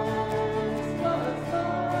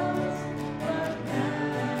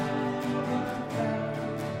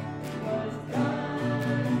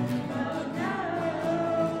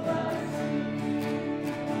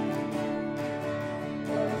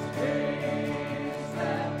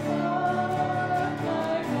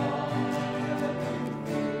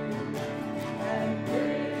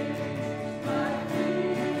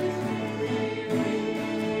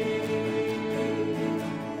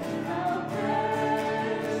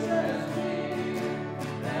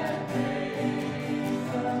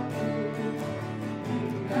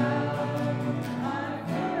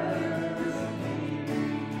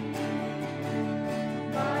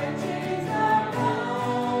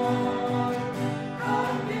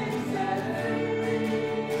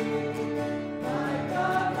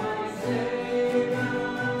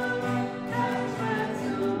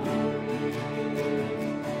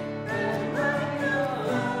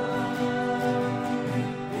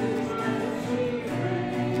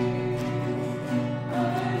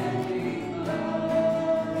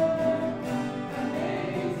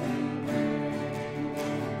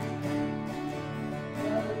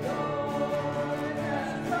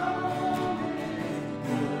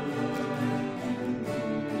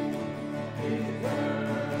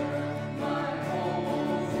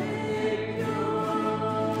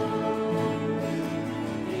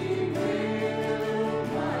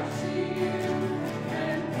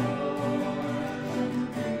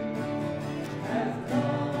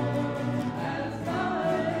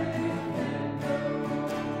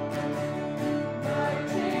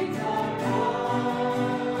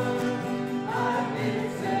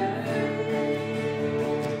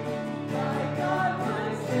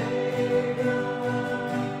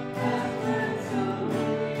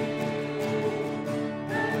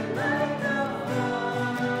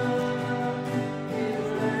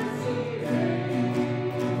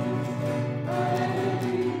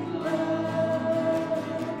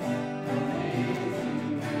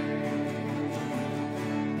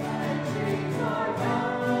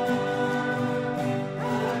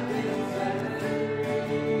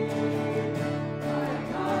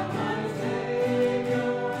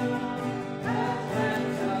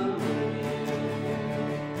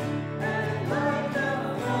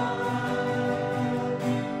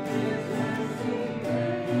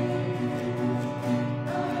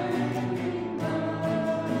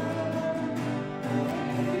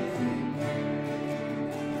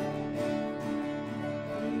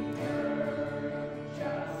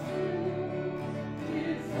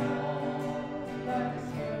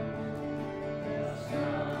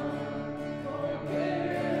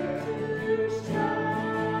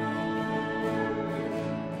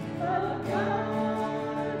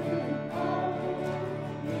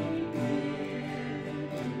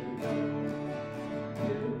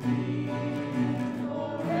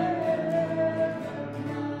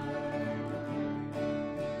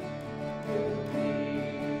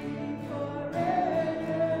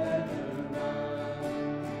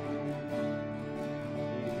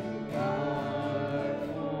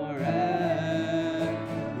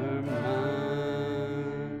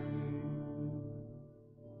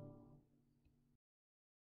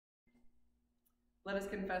Let us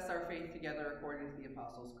confess our faith together according to the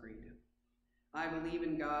Apostles' Creed. I believe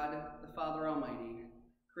in God, the Father Almighty,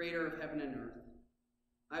 creator of heaven and earth.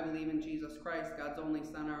 I believe in Jesus Christ, God's only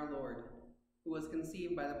Son, our Lord, who was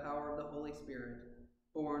conceived by the power of the Holy Spirit,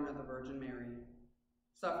 born of the Virgin Mary,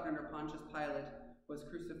 suffered under Pontius Pilate, was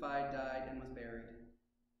crucified, died, and was buried.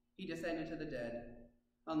 He descended to the dead.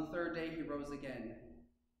 On the third day he rose again.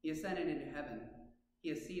 He ascended into heaven.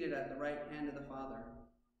 He is seated at the right hand of the Father,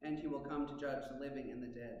 and he will come to judge the living and the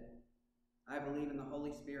dead. I believe in the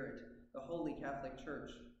Holy Spirit, the Holy Catholic Church,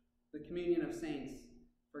 the communion of saints,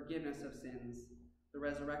 forgiveness of sins, the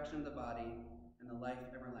resurrection of the body, and the life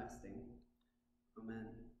everlasting. Amen.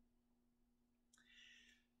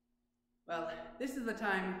 Well, this is the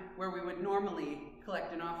time where we would normally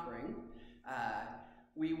collect an offering.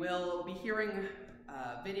 We will be hearing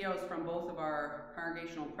videos from both of our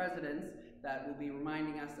congregational presidents that will be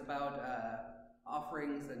reminding us about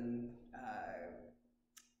offerings and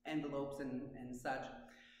envelopes and such.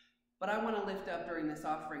 But I want to lift up during this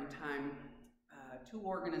offering time two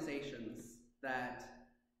organizations that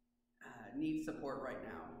need support right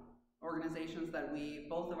now. Organizations that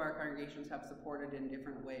both of our congregations have supported in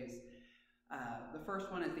different ways. The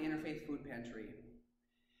first one is the Interfaith Food Pantry.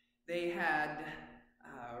 They had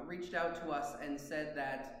reached out to us and said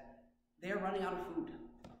that they're running out of food.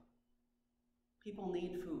 People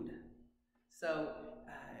need food. So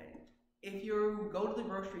if you go to the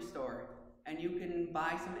grocery store and you can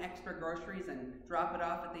buy some extra groceries and drop it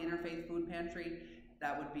off at the Interfaith Food Pantry,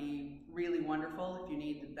 that would be really wonderful. If you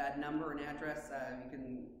need that number and address, you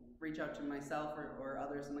can reach out to myself or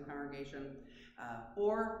others in the congregation.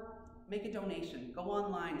 Or make a donation. Go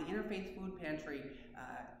online. The Interfaith Food Pantry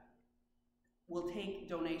will take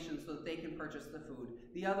donations so that they can purchase the food.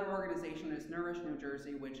 The other organization is Nourish New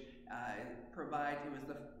Jersey, which it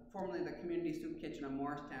was formerly the Community Soup Kitchen of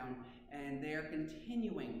Morristown, and they are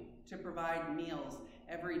continuing to provide meals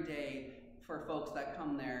every day for folks that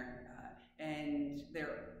come there. And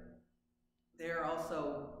they're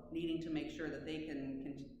also needing to make sure that they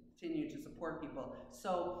can continue to support people.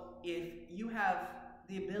 So if you have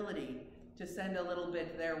the ability to send a little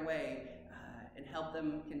bit their way and help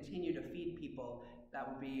them continue to feed people, that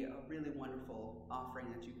would be a really wonderful offering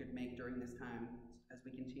that you could make during this time as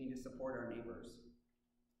we continue to support our neighbors.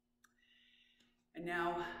 And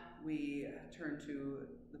now we turn to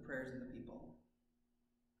the prayers of the people.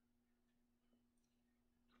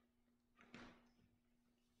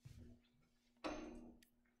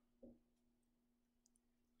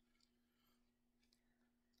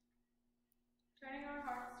 Turning our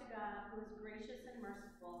hearts to God, who is gracious and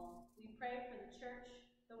merciful, we pray for the church,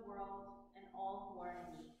 the world, and all who are in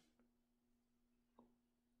need.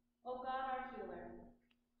 O God, our healer,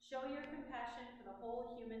 show your compassion for the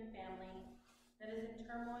whole human family that is in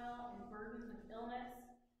turmoil and burdened with illness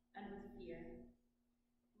and with fear.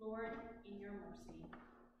 Lord, in your mercy,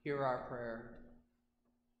 Hear our prayer.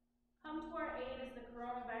 come to our aid as the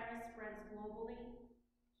coronavirus spreads globally.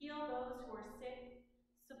 Heal those who are sick,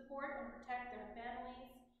 support and protect their families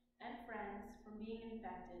and friends from being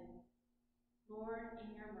infected. Lord, in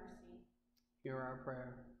your mercy, Hear our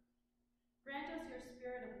prayer. grant us your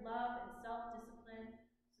spirit of love and self-discipline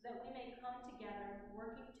so that we may come together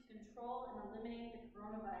working to control and eliminate the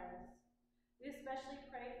coronavirus. We especially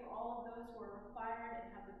pray for all of those who are required and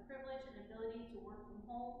have the privilege and ability to work from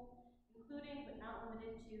home, including but not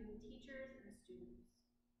limited to teachers and students.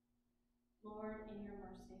 Lord, in your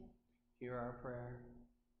mercy, Hear our prayer.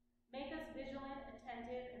 make us vigilant,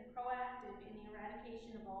 attentive, and proactive in the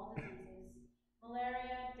eradication of all diseases,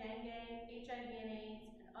 malaria, dengue, HIV and AIDS,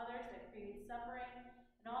 and others that create suffering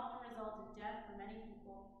and often result in death for many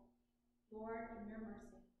people. Lord, in your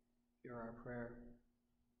mercy, Hear our prayer.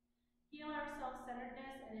 heal our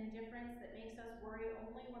self-centeredness and indifference that makes us worry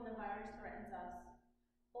only when the virus threatens us.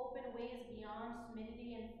 Open ways beyond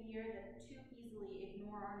timidity and fear that too easily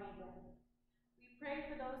ignore our neighbor. We pray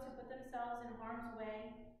for those who put themselves in harm's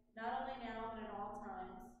way, not only now but at all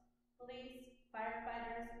times. Police,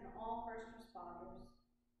 firefighters, and all first responders.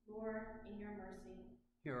 Lord, in your mercy,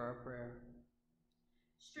 Hear our prayer.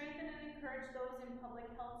 strengthen and encourage those in public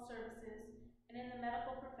health services and in the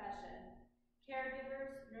medical profession,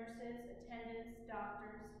 caregivers, nurses, attendants,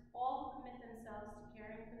 doctors, all who commit themselves to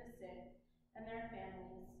caring for the sick and their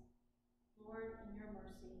families. Lord, in your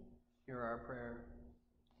mercy, Hear our prayer.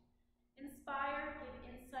 inspire, give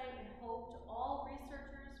insight and hope to all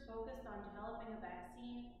researchers focused on developing a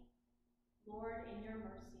vaccine. Lord, in your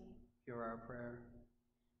mercy, Hear our prayer.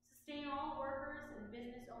 sustain all workers and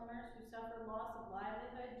business owners who suffer loss of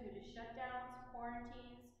livelihood due to shutdowns,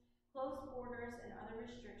 quarantines, closed borders, and other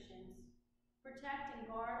restrictions. Protect and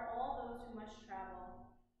guard all those who must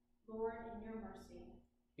travel. Lord, in your mercy.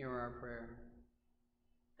 Hear our prayer.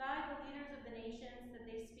 Guide the leaders of the nations that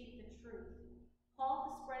they speak the truth. Halt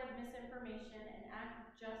the spread of misinformation and act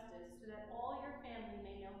with justice so that all your family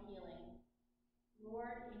may know healing.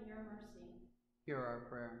 Lord, in your mercy. Hear our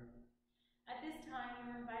prayer. At this time,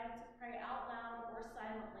 you are invited to pray out loud or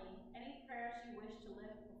silently any prayers you wish to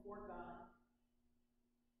lift before God.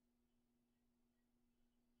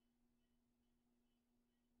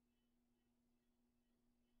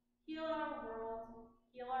 Heal our world,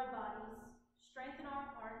 heal our bodies, strengthen our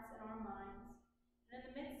hearts and our minds, and in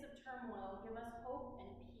the midst of turmoil, give us hope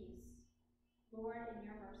and peace. Lord, in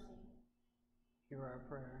your mercy. Hear our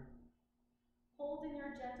prayer. Hold in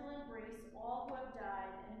your gentle embrace all who have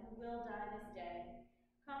died and who will die this day.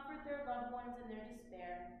 Comfort their loved ones in their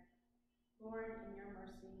despair. Lord, in your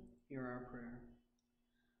mercy. Hear our prayer.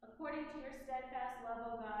 According to your steadfast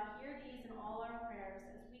love, O God, hear these and all our prayers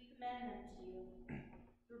as we commend them to you.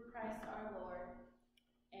 Through Christ our Lord.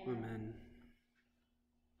 Amen. Amen.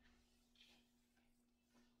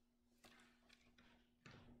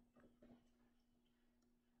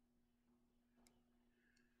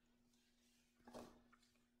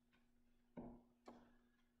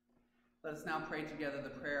 Let us now pray together the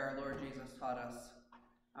prayer our Lord Jesus taught us.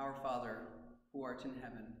 Our Father, who art in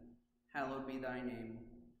heaven, hallowed be thy name.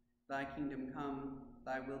 Thy kingdom come,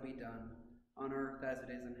 thy will be done, on earth as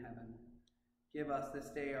it is in heaven. Give us this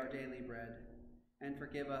day our daily bread, and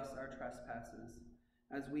forgive us our trespasses,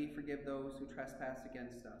 as we forgive those who trespass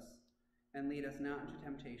against us. And lead us not into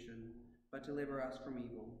temptation, but deliver us from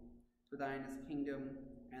evil. For thine is the kingdom,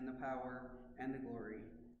 and the power, and the glory,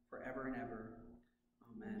 forever and ever.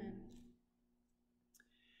 Amen. Amen.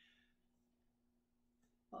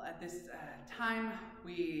 Well, at this time,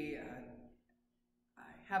 we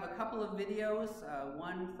have a couple of videos,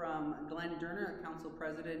 one from Glenn Durner, a council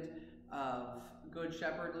president of Good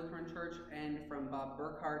Shepherd Lutheran Church, and from Bob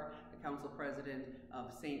Burkhart, the council president of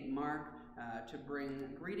St. Mark, to bring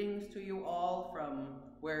greetings to you all from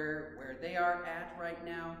where they are at right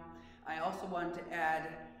now. I also want to add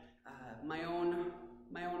my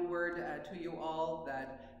own word to you all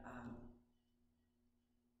that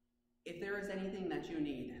if there is anything that you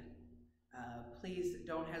need, please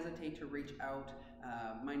don't hesitate to reach out.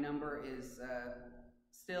 My number is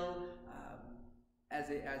still as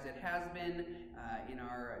it has been in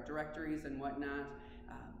our directories and whatnot.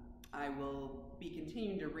 I will be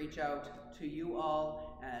continuing to reach out to you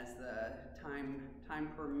all as the time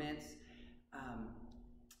permits.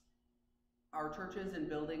 Our churches and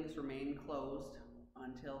buildings remain closed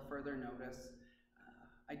until further notice.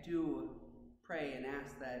 I do pray and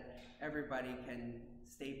ask that everybody can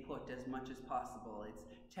stay put as much as possible.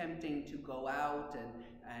 It's tempting to go out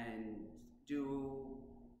and do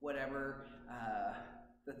whatever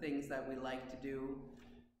the things that we like to do,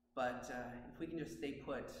 but if we can just stay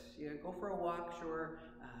put, go for a walk, sure,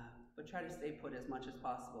 but try to stay put as much as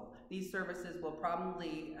possible. These services will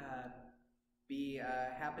probably be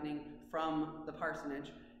happening from the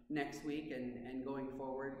parsonage next week and going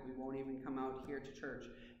forward. We won't even come out here to church.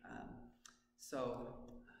 So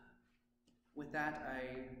with that,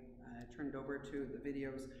 I turned over to the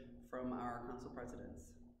videos from our council presidents.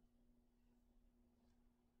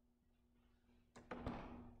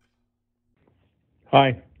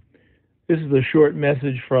 Hi, this is a short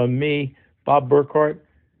message from me, Bob Burkhart,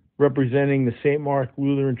 representing the St. Mark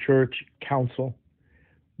Lutheran Church Council.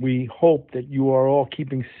 We hope that you are all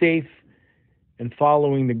keeping safe and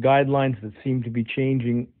following the guidelines that seem to be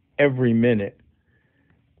changing every minute.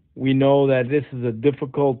 We know that this is a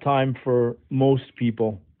difficult time for most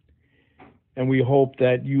people, and we hope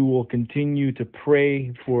that you will continue to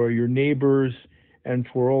pray for your neighbors and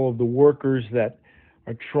for all of the workers that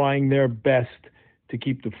are trying their best to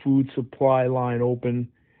keep the food supply line open,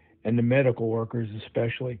 and the medical workers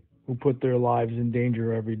especially, who put their lives in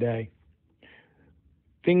danger every day.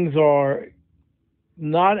 Things are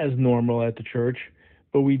not as normal at the church,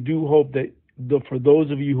 but we do hope that for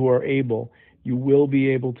those of you who are able, you will be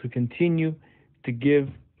able to continue to give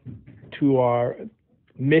to our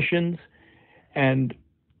missions, and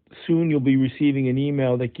soon you'll be receiving an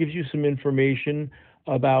email that gives you some information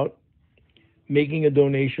about making a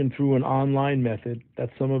donation through an online method that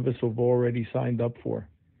some of us have already signed up for.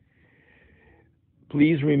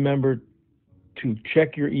 Please remember to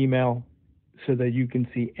check your email so that you can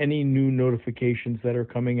see any new notifications that are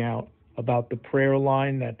coming out about the prayer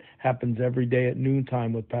line that happens every day at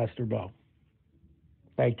noontime with Pastor Beau.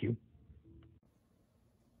 Thank you.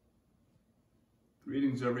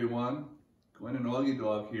 Greetings, everyone. Gwen and Augie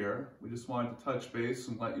Dog here. We just wanted to touch base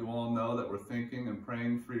and let you all know that we're thinking and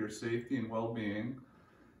praying for your safety and well-being.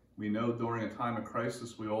 We know during a time of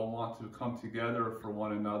crisis we all want to come together for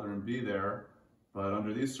one another and be there, but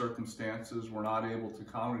under these circumstances we're not able to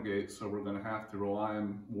congregate, so we're going to have to rely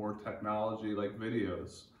on more technology like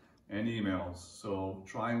videos and emails. So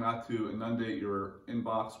try not to inundate your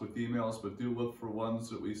inbox with emails, but do look for ones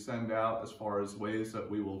that we send out as far as ways that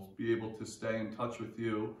we will be able to stay in touch with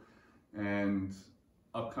you and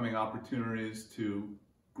upcoming opportunities to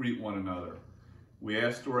greet one another. We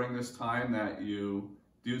ask during this time that you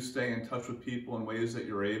do stay in touch with people in ways that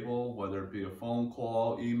you're able, whether it be a phone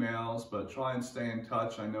call, emails, but try and stay in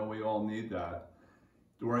touch. I know we all need that.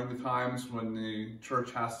 During the times when the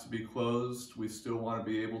church has to be closed, we still want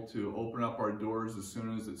to be able to open up our doors as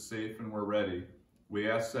soon as it's safe and we're ready.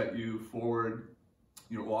 We ask that you forward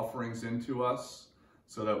your offerings into us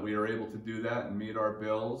so that we are able to do that and meet our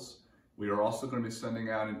bills. We are also going to be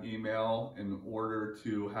sending out an email in order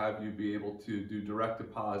to have you be able to do direct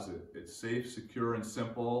deposit. It's safe, secure, and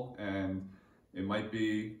simple, and it might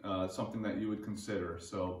be something that you would consider.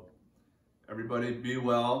 So everybody be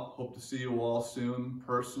well. Hope to see you all soon,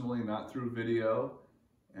 personally, not through video.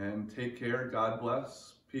 And take care. God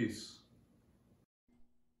bless. Peace.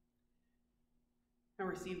 Now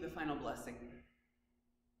receive the final blessing.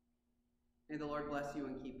 May the Lord bless you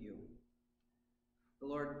and keep you. The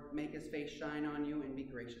Lord make his face shine on you and be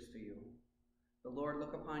gracious to you. The Lord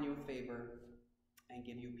look upon you with favor and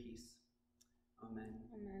give you peace. Amen.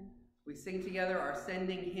 Amen. We sing together our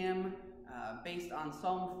sending hymn based on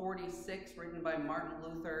Psalm 46, written by Martin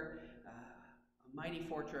Luther. A mighty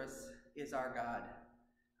fortress is our God.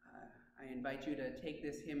 I invite you to take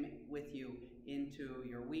this hymn with you into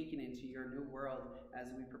your week and into your new world as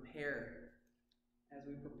we prepare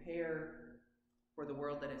for the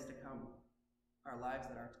world that is to come. Our lives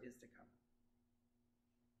that is to come.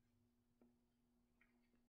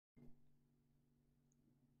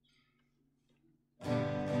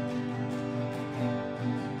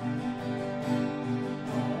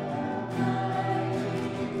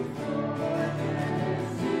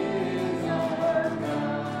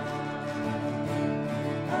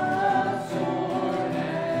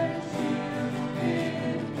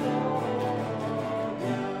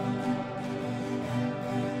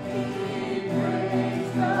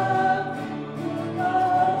 The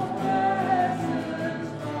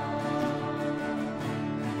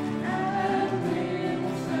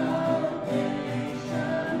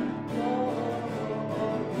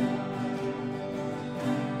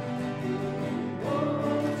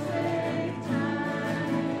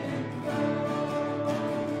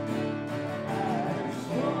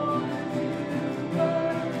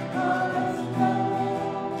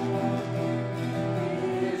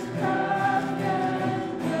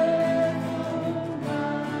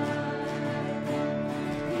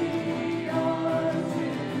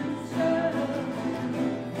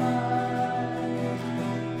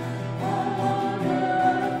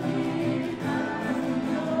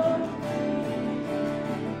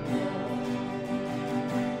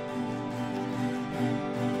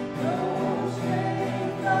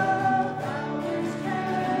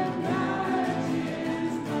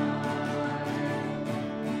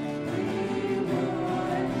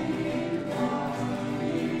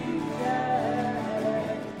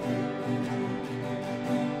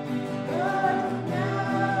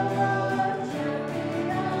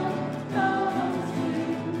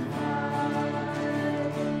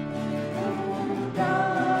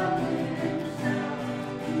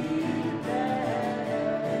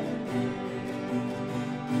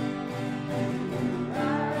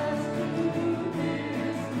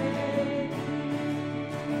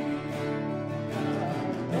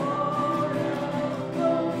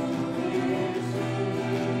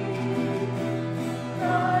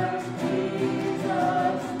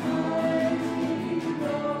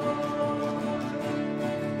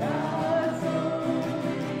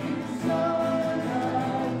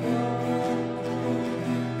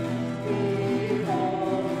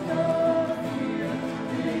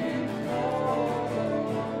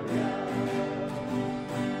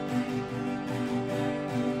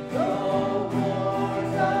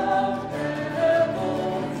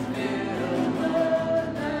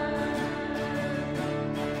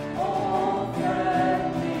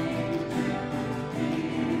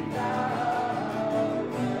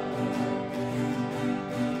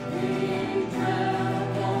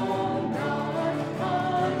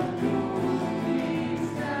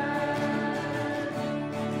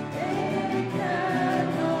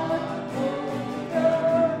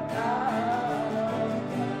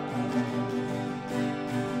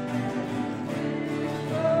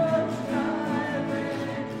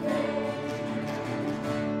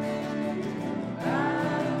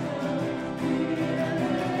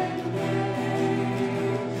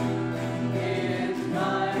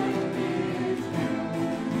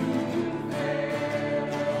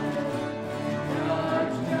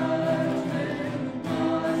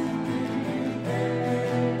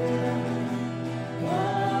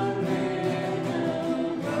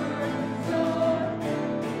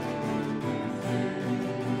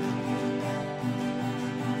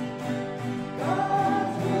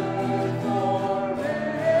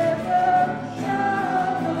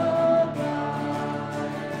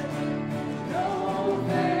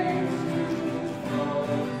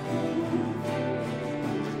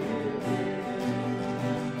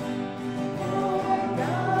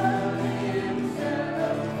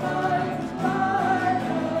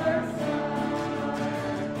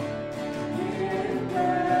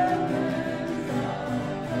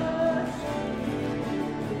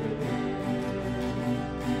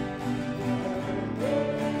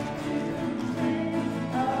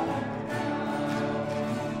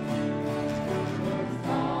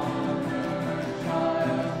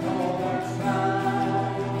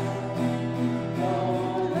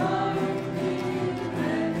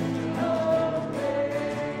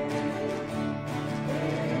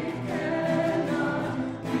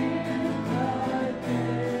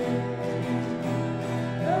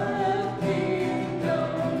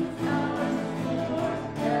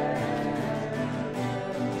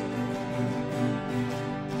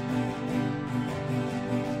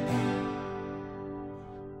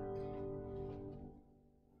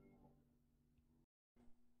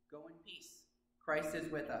Christ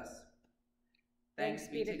is with us. Thanks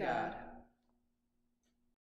be to God.